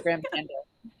entire Instagram handle.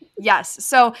 Yes.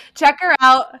 So check her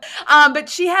out. But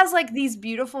she has these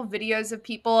beautiful videos of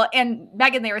people, and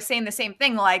Megan, they were saying the same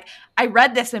thing. I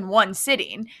read this in one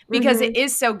sitting because it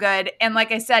is so good. And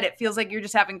like I said, it feels like you're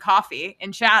just having coffee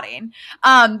and chatting.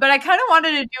 But I kind of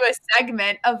wanted to do a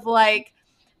segment of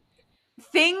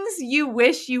things you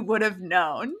wish you would have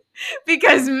known,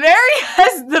 because Mary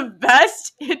has the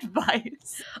best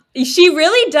advice. She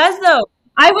really does though.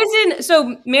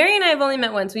 So Mary and I have only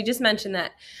met once. We just mentioned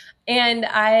that. And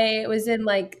I was in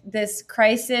this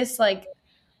crisis,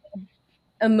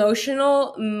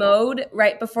 emotional mode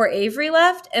right before Avery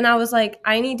left. And I was like,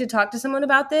 I need to talk to someone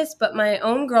about this, but my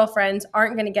own girlfriends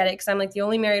aren't going to get it because I'm the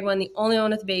only married one, the only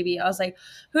one with a baby. I was like,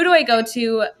 who do I go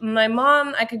to? My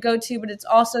mom I could go to, but it's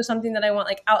also something that I want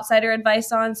outsider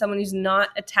advice on, someone who's not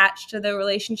attached to the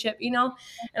relationship, And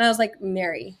I was like,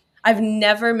 Mary. I've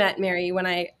never met Mary when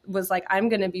I was I'm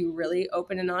going to be really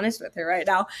open and honest with her right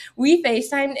now. We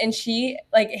FaceTimed and she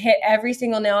hit every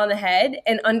single nail on the head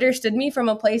and understood me from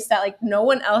a place that no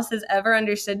one else has ever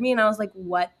understood me. And I was like,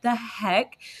 what the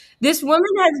heck? This woman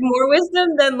has more wisdom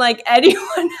than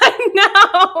anyone I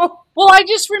know. Well, I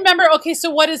just remember, okay,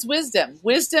 so what is wisdom?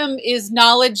 Wisdom is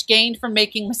knowledge gained from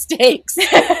making mistakes.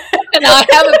 And I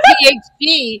have a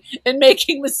PhD in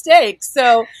making mistakes.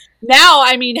 So now,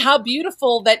 how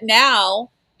beautiful that now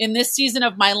in this season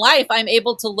of my life, I'm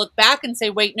able to look back and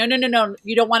say, wait, no,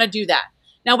 you don't want to do that.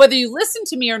 Now, whether you listen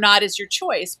to me or not is your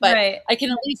choice, but right. I can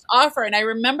at least offer. And I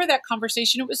remember that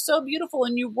conversation. It was so beautiful.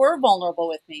 And you were vulnerable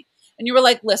with me. And you were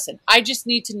like, listen, I just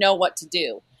need to know what to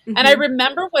do. Mm-hmm. And I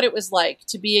remember what it was like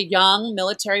to be a young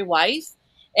military wife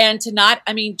and to not,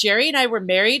 Jerry and I were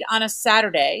married on a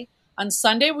Saturday. On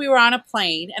Sunday, we were on a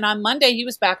plane. And on Monday, he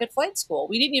was back at flight school.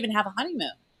 We didn't even have a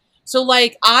honeymoon. So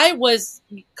I was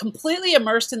completely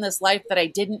immersed in this life that I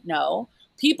didn't know,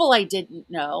 people I didn't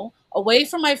know, away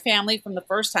from my family from the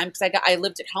first time because I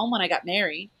lived at home when I got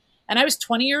married and I was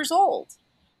 20 years old.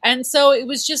 And so it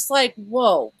was just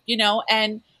whoa,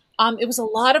 and it was a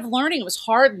lot of learning. It was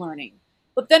hard learning.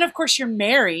 But then, of course, you're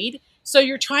married. So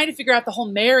you're trying to figure out the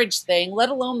whole marriage thing, let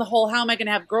alone the whole how am I going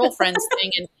to have girlfriends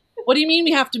thing. And what do you mean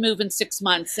we have to move in 6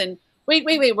 months? And wait,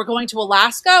 we're going to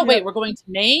Alaska? Wait, we're going to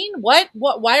Maine? What,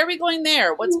 why are we going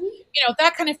there? What's,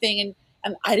 that kind of thing.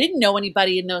 And I didn't know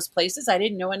anybody in those places. I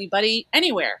didn't know anybody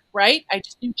anywhere, right? I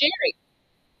just knew Jerry.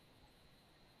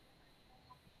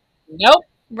 Nope.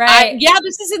 Right.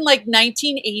 This is in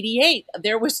 1988.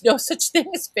 There was no such thing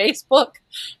as Facebook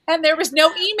and there was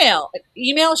no email.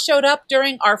 Email showed up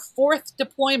during our 4th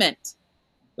deployment.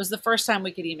 It was the first time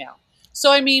we could email.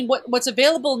 So, what's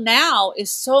available now is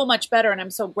so much better, and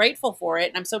I'm so grateful for it,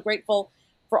 and I'm so grateful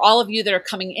for all of you that are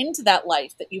coming into that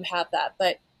life that you have that.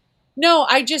 But no,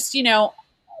 I just,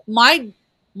 my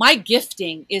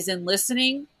gifting is in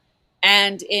listening,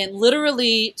 and in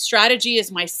literally strategy is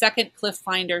my second cliff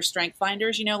finder, strength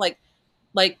finders.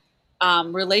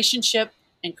 Relationship,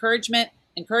 encouragement.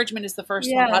 Encouragement is the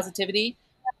first one, positivity,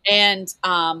 and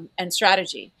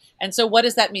strategy. And so, what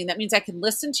does that mean? That means I can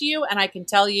listen to you, and I can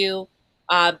tell you.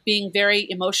 Being very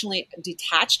emotionally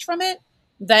detached from it,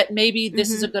 that maybe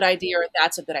this is a good idea or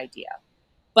that's a good idea.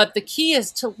 But the key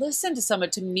is to listen to someone,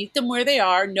 to meet them where they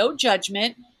are, no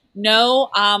judgment,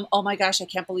 no, oh my gosh, I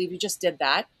can't believe you just did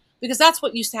that. Because that's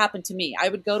what used to happen to me. I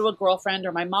would go to a girlfriend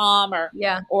or my mom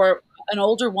or an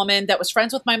older woman that was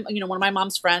friends with my, one of my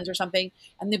mom's friends or something,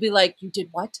 and they'd be like, "You did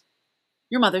what?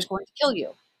 Your mother's going to kill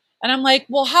you." And I'm like,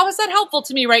 well, how is that helpful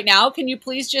to me right now? Can you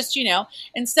please just,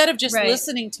 instead of just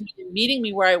listening to me and meeting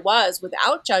me where I was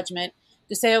without judgment,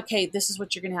 to say, okay, this is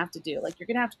what you're going to have to do. Like, you're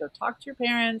going to have to go talk to your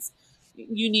parents.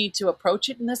 You need to approach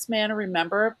it in this manner.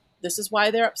 Remember, this is why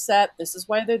they're upset. This is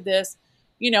why they're this,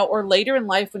 or later in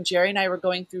life when Jerry and I were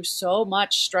going through so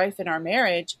much strife in our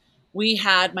marriage, we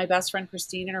had my best friend,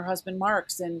 Christine, and her husband,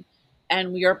 Marks,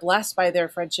 and we are blessed by their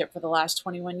friendship for the last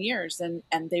 21 years.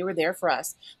 And they were there for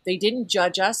us. They didn't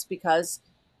judge us because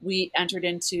we entered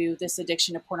into this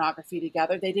addiction to pornography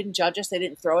together. They didn't judge us. They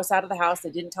didn't throw us out of the house. They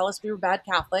didn't tell us we were bad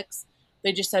Catholics.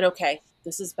 They just said, okay,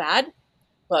 this is bad,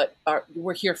 but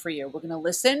we're here for you. We're going to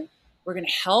listen. We're going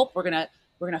to help. We're going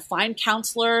to find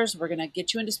counselors. We're going to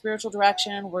get you into spiritual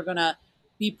direction. We're going to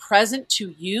be present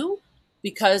to you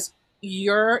because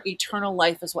your eternal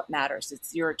life is what matters.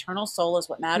 It's your eternal soul is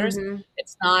what matters. Mm-hmm.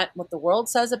 It's not what the world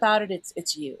says about it.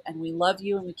 It's you, and we love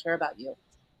you and we care about you.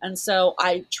 And so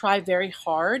I try very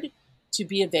hard to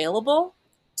be available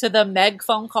to the Meg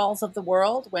phone calls of the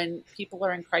world when people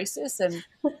are in crisis and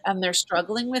they're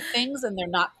struggling with things and they're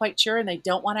not quite sure and they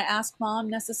don't want to ask mom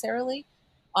necessarily.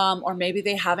 Or maybe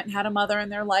they haven't had a mother in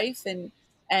their life. And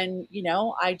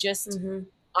I just, mm-hmm.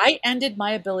 I ended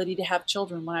my ability to have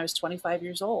children when I was 25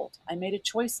 years old. I made a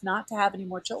choice not to have any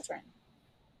more children.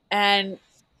 And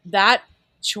that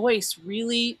choice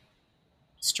really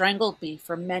strangled me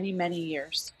for many, many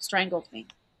years, strangled me.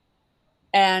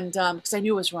 And because I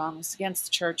knew it was wrong. It was against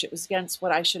the church. It was against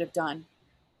what I should have done.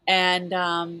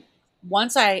 And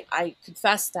once I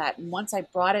confessed that, and once I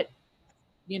brought it,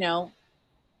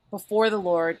 before the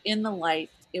Lord in the light,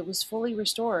 it was fully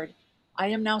restored. I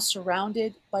am now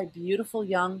surrounded by beautiful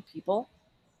young people.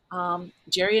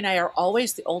 Jerry and I are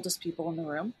always the oldest people in the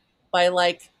room by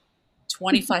like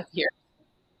 25 years.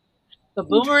 The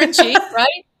boomer in chief,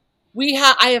 right?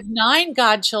 I have 9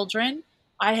 godchildren.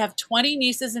 I have 20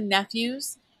 nieces and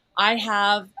nephews. I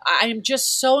am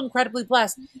just so incredibly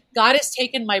blessed. God has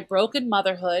taken my broken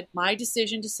motherhood, my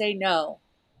decision to say no,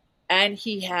 and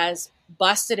he has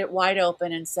busted it wide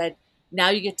open and said, now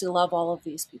you get to love all of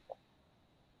these people.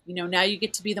 Now you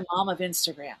get to be the mom of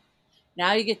Instagram.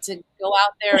 Now you get to go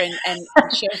out there and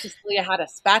show Cecilia how to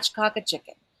spatchcock a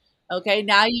chicken. Okay,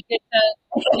 now you get to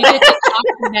talk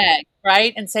to Meg,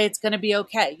 right? And say it's going to be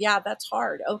okay. Yeah, that's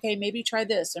hard. Okay, maybe try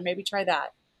this or maybe try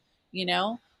that.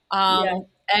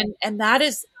 And that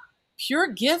is pure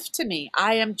gift to me.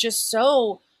 I am just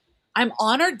I'm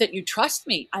honored that you trust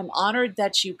me. I'm honored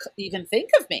that you even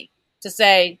think of me to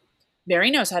say, Mary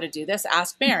knows how to do this.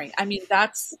 Ask Mary. I mean,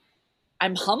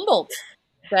 I'm humbled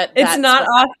that it's not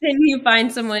often you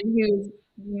find someone who's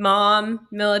mom,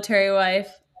 military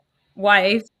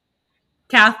wife,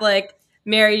 Catholic,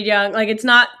 married young. Like, it's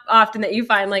not often that you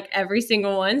find like every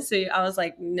single one. So I was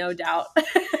like, no doubt.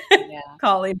 Yeah.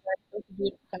 Calling.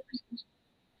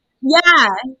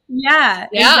 Yeah,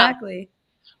 exactly.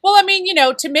 Well, I mean,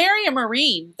 to marry a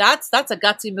Marine, that's a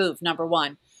gutsy move. Number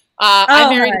one, I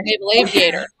married a naval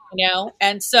aviator,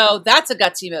 and so that's a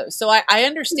gutsy move. So I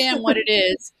understand what it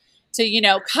is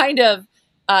to, kind of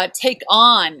take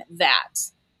on that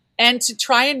and to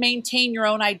try and maintain your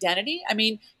own identity. I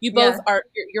mean, you both are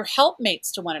you're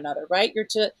helpmates to one another, right? You're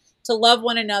to love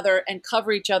one another and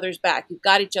cover each other's back. You've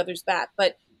got each other's back,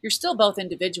 but you're still both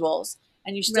individuals,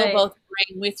 and you still both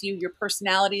bring with you your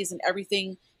personalities and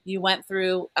everything you went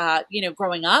through,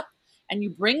 growing up, and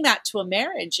you bring that to a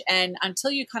marriage. And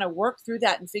until you kind of work through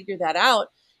that and figure that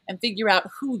out and figure out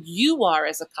who you are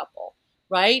as a couple,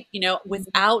 right?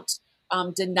 Without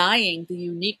denying the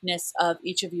uniqueness of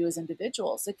each of you as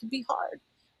individuals, it can be hard.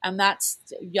 And that's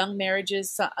young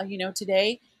marriages,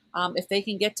 today, if they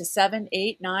can get to 7,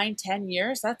 8, 9, 10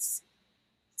 years, it's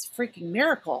a freaking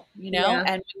miracle,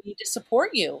 and we need to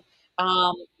support you.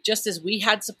 Just as we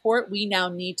had support, we now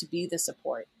need to be the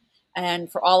support.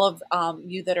 And for all of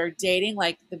you that are dating,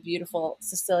 like the beautiful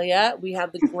Cecilia, we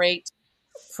have the great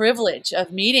privilege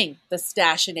of meeting the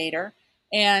Stashinator.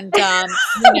 And,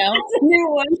 new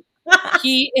one.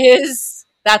 He is,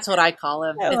 that's what I call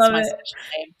him. It's my special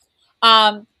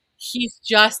name. He's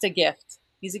just a gift.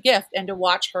 He's a gift. And to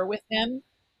watch her with him,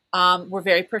 we're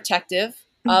very protective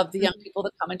of the young people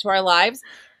that come into our lives.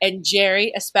 And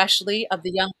Jerry, especially, of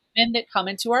the young women that come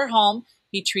into our home.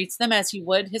 He treats them as he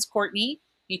would his Courtney.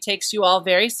 He takes you all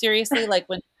very seriously. Like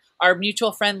when our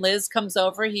mutual friend Liz comes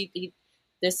over,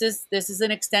 this is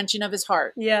an extension of his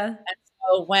heart. Yeah. And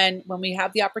so when we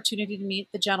have the opportunity to meet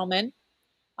the gentleman,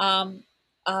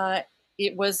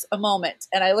 it was a moment.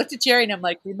 And I looked at Jerry and I'm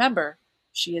like, remember,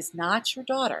 she is not your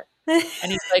daughter.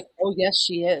 And he's like, oh, yes,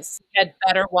 she is. You had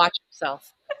better watch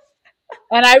yourself.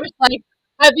 And I was like,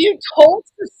 have you told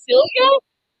Cecilia?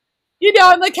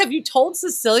 I'm like, have you told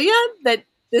Cecilia that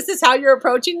this is how you're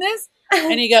approaching this?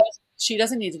 And he goes, she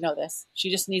doesn't need to know this. She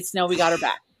just needs to know we got her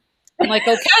back. I'm like,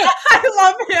 okay. I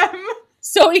love him.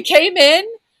 So he came in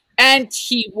and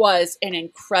he was an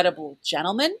incredible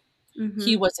gentleman. Mm-hmm.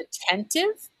 He was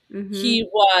attentive. Mm-hmm. He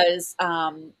was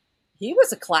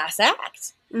a class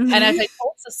act. Mm-hmm. And as I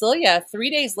told Cecilia, 3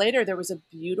 days later, there was a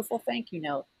beautiful thank you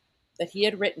note that he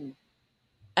had written.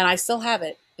 And I still have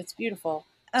it. It's beautiful.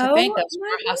 To thank us for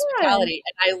our hospitality.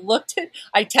 And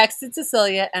I texted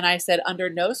Cecilia and I said, under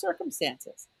no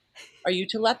circumstances are you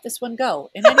to let this one go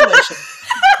in any way,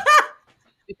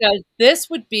 because this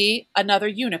would be another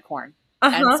unicorn.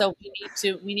 And so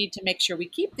we need to make sure we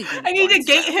keep the unicorn. I need to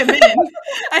gate him in.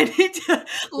 I need to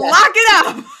lock it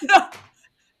up.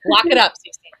 Lock it up,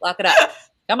 Cece. Lock it up.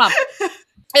 Come on.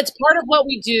 It's part of what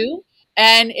we do,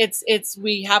 and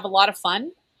we have a lot of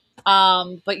fun.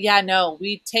 But yeah, no,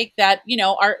 we take that,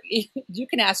 you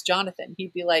can ask Jonathan.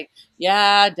 He'd be like,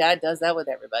 yeah, Dad does that with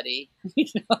everybody.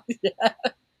 Yeah.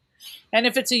 And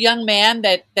if it's a young man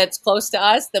that's close to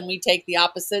us, then we take the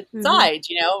opposite side,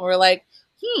 we're like,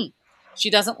 she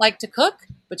doesn't like to cook,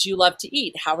 but you love to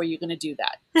eat. How are you going to do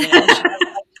that? She doesn't like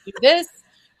to do this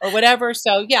or whatever.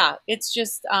 So yeah, it's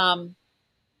just,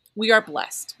 we are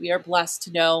blessed. We are blessed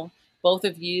to know both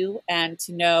of you and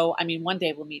to know, one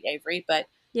day we'll meet Avery, but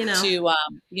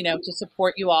to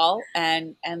support you all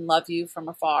and love you from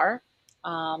afar,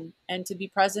 and to be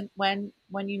present when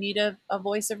you need a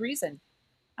voice of reason.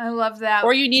 I love that.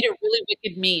 Or you need a really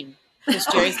wicked meme. Because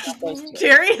Jerry's got those too.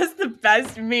 Jerry has the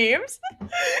best memes.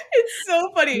 It's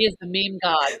so funny. He is the meme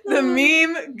god. The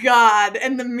meme god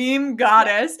and the meme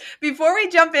goddess. Before we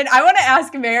jump in, I want to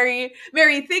ask Mary.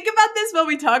 Mary, think about this when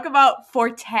we talk about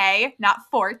Forte, not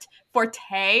Fort,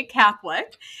 Forte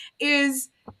Catholic is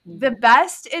the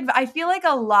best. I feel like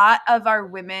a lot of our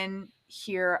women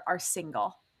here are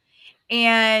single.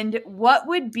 And what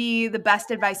would be the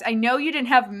best advice? I know you didn't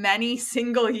have many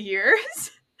single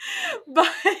years, but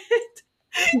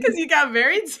because you got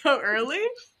married so early.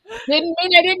 Didn't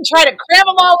mean I didn't try to cram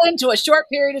them all into a short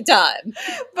period of time.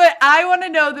 But I want to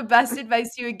know the best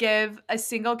advice you would give a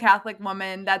single Catholic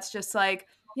woman that's just like,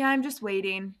 yeah, I'm just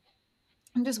waiting.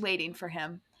 I'm just waiting for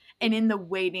him. And in the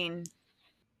waiting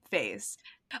phase.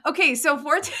 Okay, so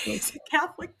Forte is a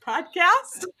Catholic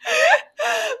podcast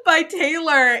by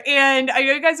Taylor, and I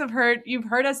know you guys you've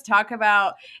heard us talk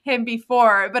about him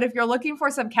before, but if you're looking for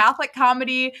some Catholic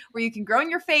comedy where you can grow in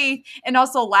your faith and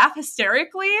also laugh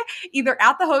hysterically, either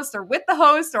at the host or with the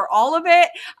host or all of it,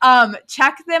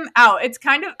 check them out. It's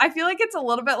I feel like it's a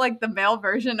little bit like the male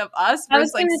version of us, where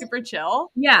it's like super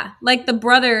chill. Yeah, like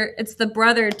it's the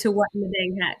brother to What in the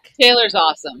Dang Heck. Taylor's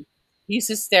awesome. He's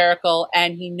hysterical,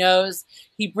 and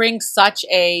he brings such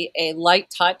a light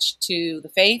touch to the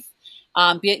faith,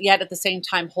 yet at the same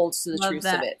time holds to the truth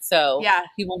of it. So yeah,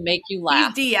 he will make you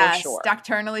laugh. He's DS, for sure.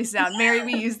 doctrinally sound. Mary,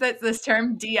 we use this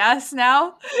term DS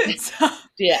now. So,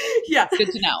 yeah, good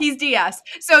to know. He's DS.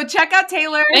 So check out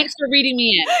Taylor. Thanks for reading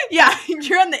me in. Yeah,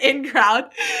 you're on the in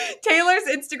crowd. Taylor's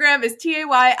Instagram is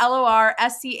TaylorSchroll.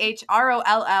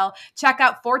 Check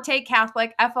out Forte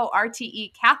Catholic,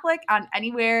 FORTE Catholic on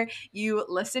anywhere you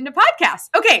listen to podcasts.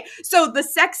 Okay, so the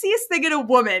sexiest thing in a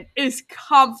woman is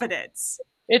confidence.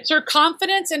 It's her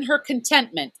confidence and her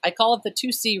contentment. I call it the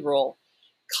 2C rule.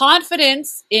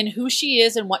 Confidence in who she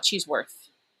is and what she's worth,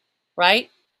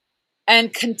 right?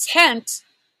 And content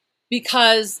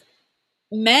because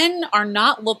men are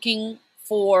not looking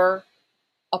for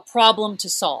a problem to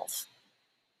solve,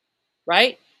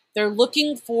 right? They're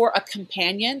looking for a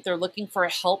companion. They're looking for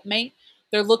a helpmate.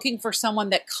 They're looking for someone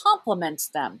that complements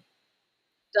them,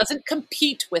 doesn't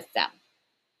compete with them.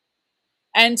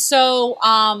 And so,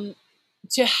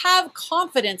 to have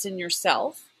confidence in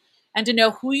yourself and to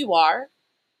know who you are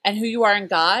and who you are in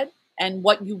God and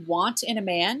what you want in a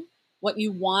man, what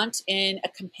you want in a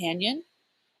companion,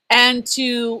 and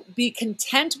to be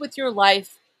content with your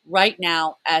life right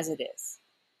now as it is.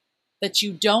 That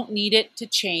you don't need it to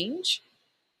change,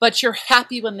 but you're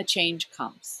happy when the change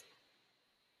comes.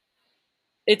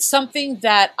 It's something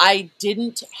that I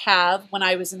didn't have when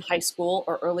I was in high school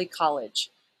or early college.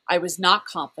 I was not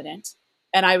confident.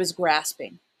 And I was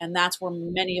grasping. And that's where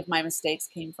many of my mistakes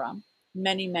came from.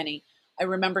 Many, many. I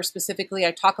remember specifically,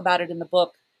 I talk about it in the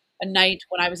book, a night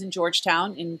when I was in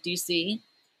Georgetown in DC.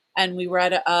 And we were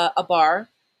at a bar,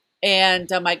 and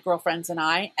my girlfriends and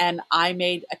I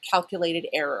made a calculated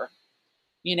error,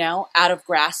 out of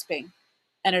grasping.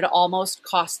 And it almost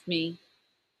cost me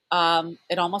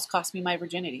my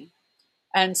virginity.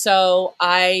 And so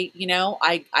I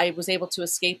was able to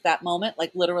escape that moment,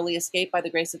 like literally escape by the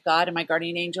grace of God and my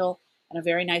guardian angel and a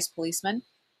very nice policeman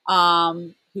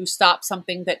who stopped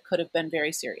something that could have been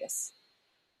very serious.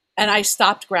 And I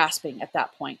stopped grasping at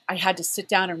that point. I had to sit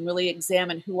down and really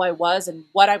examine who I was and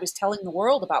what I was telling the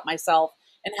world about myself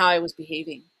and how I was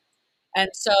behaving.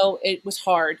 And so it was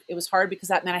hard. It was hard because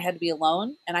that meant I had to be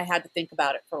alone and I had to think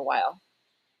about it for a while.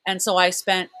 And so I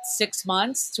spent 6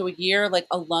 months to a year like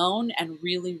alone and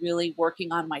really, really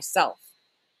working on myself.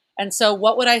 And so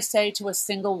what would I say to a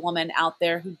single woman out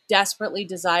there who desperately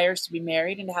desires to be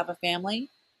married and to have a family?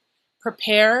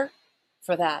 Prepare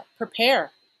for that.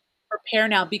 Prepare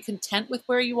now. Be content with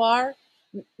where you are.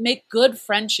 Make good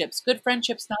friendships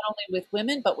not only with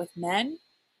women, but with men.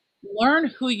 Learn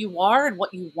who you are and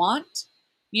what you want.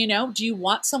 Do you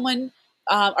want someone,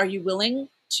 are you willing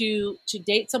to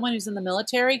date someone who's in the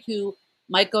military, who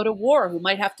might go to war, who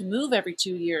might have to move every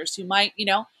 2 years, who might,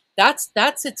 that's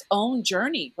its own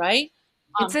journey, right?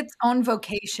 It's its own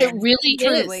vocation. It really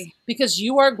truly is, because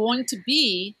you are going to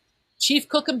be chief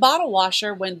cook and bottle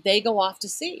washer when they go off to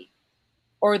sea,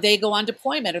 or they go on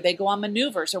deployment, or they go on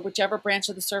maneuvers, or whichever branch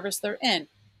of the service they're in.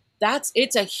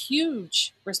 It's a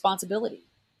huge responsibility,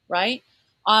 right?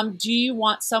 Do you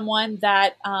want someone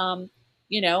that,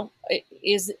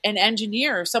 is an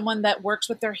engineer, someone that works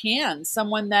with their hands,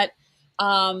 someone that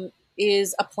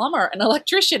is a plumber, an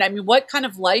electrician? I mean, what kind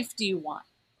of life do you want?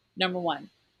 Number one.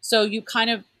 So you kind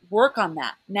of work on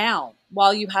that now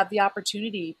while you have the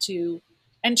opportunity to,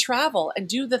 and travel and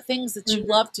do the things that you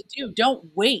love to do. Don't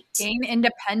wait. Gain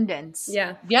independence.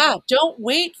 Yeah. Yeah. Don't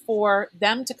wait for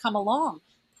them to come along.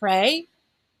 Pray,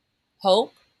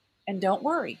 hope, and don't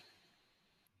worry.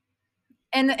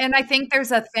 And I think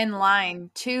there's a thin line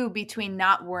too between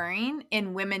not worrying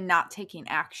and women not taking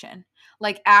action.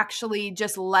 Like actually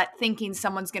just thinking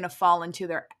someone's going to fall into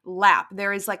their lap.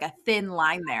 There is like a thin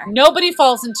line there. Nobody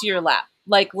falls into your lap.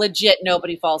 Like legit,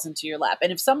 nobody falls into your lap.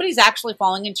 And if somebody's actually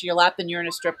falling into your lap, then you're in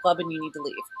a strip club and you need to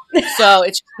leave. So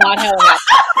it's not how it happens,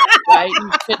 right?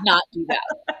 You should not do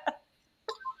that.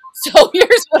 So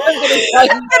here's what I'm going to tell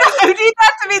you. I need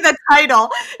that to be the title.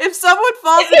 If someone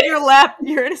falls in your lap,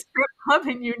 you're in a strip club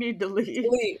and you need to leave.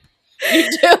 You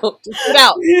do. Just get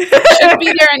out. You shouldn't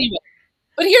be there anyway.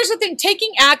 But here's the thing: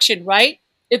 taking action, right?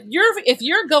 If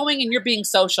you're going and you're being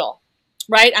social,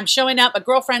 right? I'm showing up. A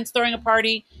girlfriend's throwing a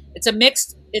party. It's a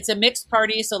mixed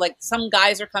party. So like some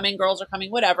guys are coming, girls are coming,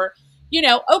 whatever.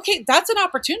 Okay, that's an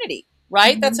opportunity,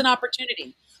 right? Mm-hmm. That's an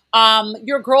opportunity.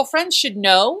 Your girlfriend should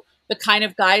know the kind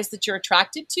of guys that you're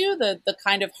attracted to, the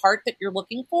kind of heart that you're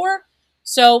looking for.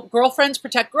 So girlfriends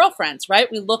protect girlfriends,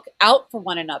 right? We look out for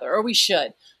one another, or we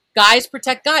should. Guys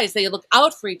protect guys. They look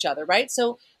out for each other, right?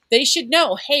 So they should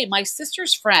know, hey, my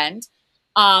sister's friend,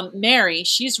 Mary,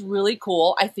 she's really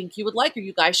cool. I think you would like her.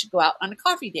 You guys should go out on a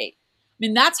coffee date. I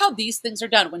mean, that's how these things are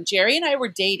done. When Jerry and I were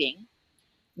dating,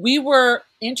 we were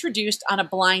introduced on a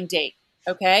blind date,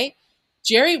 okay?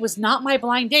 Jerry was not my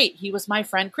blind date. He was my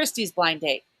friend Christy's blind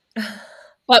date.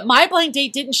 But my blind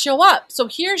date didn't show up. So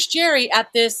here's Jerry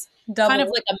at this kind of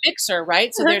like a mixer,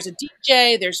 right? So there's a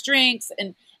DJ, there's drinks,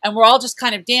 and we're all just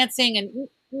kind of dancing and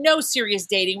no serious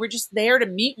dating. We're just there to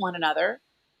meet one another.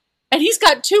 And he's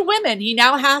got 2 women he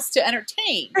now has to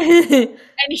entertain. And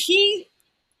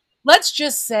let's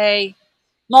just say,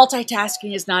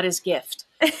 multitasking is not his gift.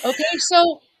 Okay,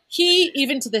 so he,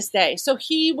 even to this day, so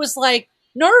he was like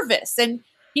nervous and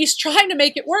he's trying to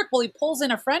make it work. Well, he pulls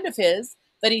in a friend of his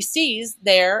that he sees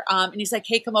there, and he's like,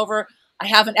 hey, come over. I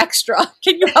have an extra.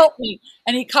 Can you help me?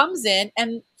 And he comes in,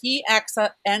 and he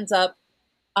ends up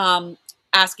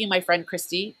asking my friend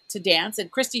Christy to dance. And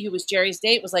Christy, who was Jerry's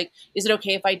date, was like, is it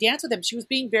okay if I dance with him? She was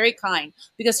being very kind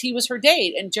because he was her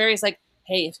date. And Jerry's like,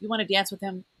 hey, if you want to dance with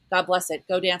him, God bless it.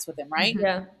 Go dance with him, right?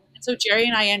 Yeah. And so Jerry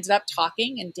and I ended up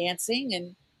talking and dancing.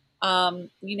 And,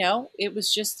 it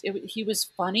was just, he was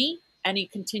funny. And he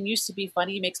continues to be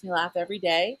funny. He makes me laugh every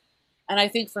day. And I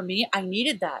think for me, I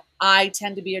needed that. I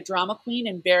tend to be a drama queen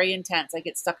and very intense. I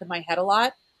get stuck in my head a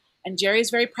lot. And Jerry's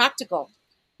very practical.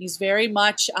 He's very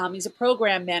much, he's a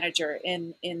program manager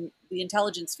in the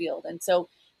intelligence field. And so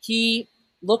he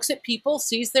looks at people,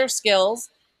 sees their skills,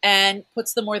 and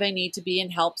puts them where they need to be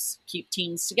and helps keep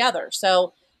teams together.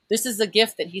 So this is a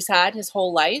gift that he's had his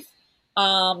whole life.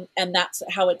 And that's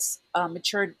how it's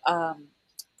matured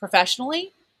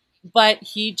professionally. But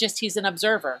he's an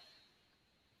observer.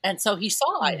 And so he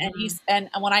saw it, and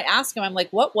when I asked him, I'm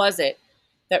like, what was it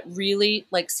that really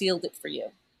like sealed it for you?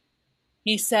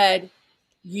 He said,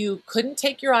 you couldn't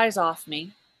take your eyes off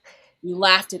me. You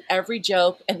laughed at every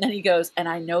joke. And then he goes, and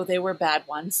I know they were bad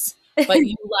ones, but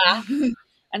you laughed.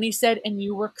 And he said, and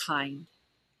you were kind.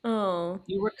 Oh.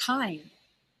 You were kind,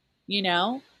 you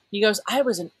know? He goes, I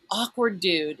was an awkward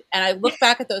dude. And I look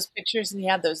back at those pictures and he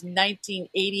had those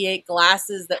 1988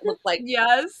 glasses that looked like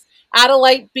Yes.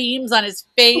 Adelaide beams on his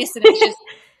face. And it's just,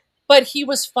 but he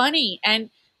was funny. And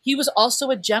he was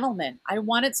also a gentleman. I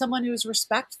wanted someone who was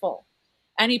respectful.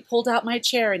 And he pulled out my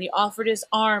chair and he offered his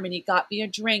arm and he got me a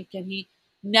drink. And he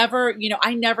never,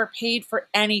 I never paid for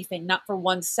anything, not for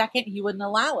 1 second. He wouldn't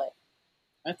allow it.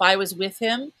 If I was with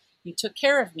him, he took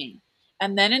care of me.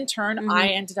 And then in turn, I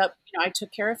ended up, I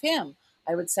took care of him.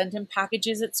 I would send him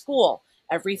packages at school.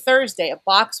 Every Thursday, a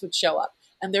box would show up.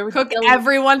 And there would cook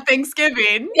everyone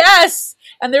Thanksgiving. Yes.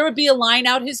 And there would be a line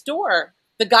out his door.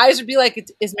 The guys would be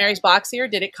like, is Mary's box here?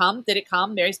 Did it come? Did it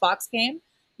come? Mary's box came.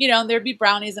 And there'd be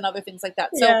brownies and other things like that.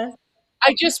 So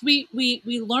we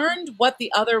learned what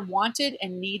the other wanted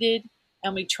and needed,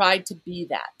 and we tried to be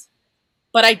that.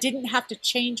 But I didn't have to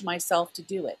change myself to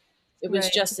do it. It was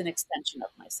just an extension of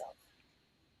myself.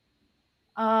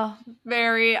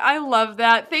 Mary, I love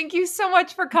that. Thank you so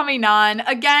much for coming on.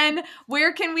 Again,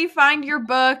 where can we find your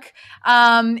book,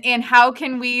 and how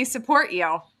can we support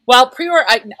you? Well,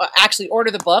 actually order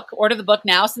the book. Order the book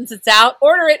now since it's out.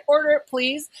 Order it,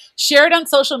 please. Share it on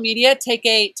social media. Take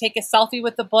a selfie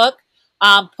with the book.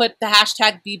 Put the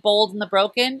hashtag Be Bold in the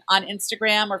Broken on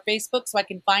Instagram or Facebook so I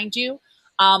can find you.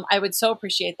 I would so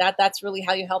appreciate that. That's really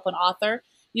how you help an author.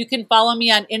 You can follow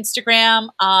me on Instagram.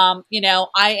 I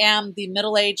am the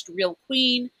middle-aged real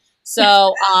queen.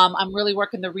 So I'm really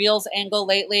working the reels angle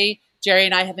lately. Jerry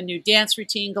and I have a new dance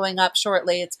routine going up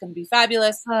shortly. It's going to be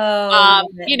fabulous.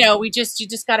 You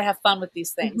just got to have fun with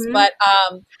these things. But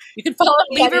you can follow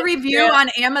me. Leave a review on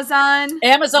Amazon.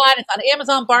 It's on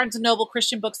Amazon, Barnes & Noble,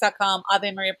 ChristianBooks.com,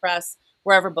 Ave Maria Press,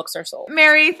 wherever books are sold.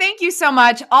 Mary, thank you so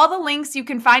much. All the links you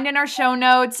can find in our show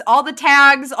notes, all the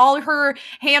tags, all her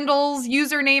handles,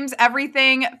 usernames,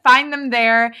 everything. Find them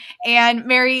there. And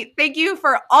Mary, thank you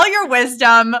for all your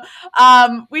wisdom.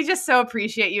 We just so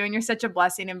appreciate you, and you're such a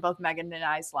blessing in both Megan and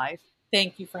I's life.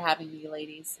 Thank you for having me,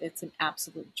 ladies. It's an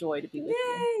absolute joy to be with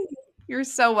you. You're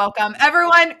so welcome.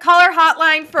 Everyone, call our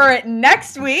hotline for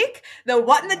next week, the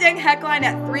What in the Dang Heck line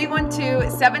at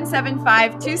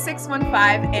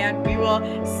 312-775-2615, and we will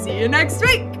see you next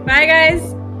week. Bye,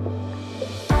 guys.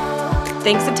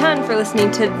 Thanks a ton for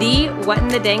listening to the What in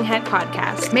the Dang Heck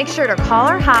podcast. Make sure to call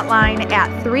our hotline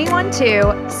at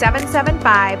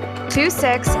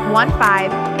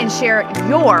 312-775-2615 and share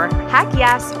your heck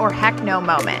yes or heck no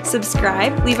moment.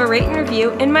 Subscribe, leave a rate and review,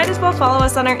 and might as well follow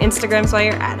us on our Instagrams while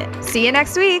you're at it. See you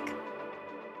next week.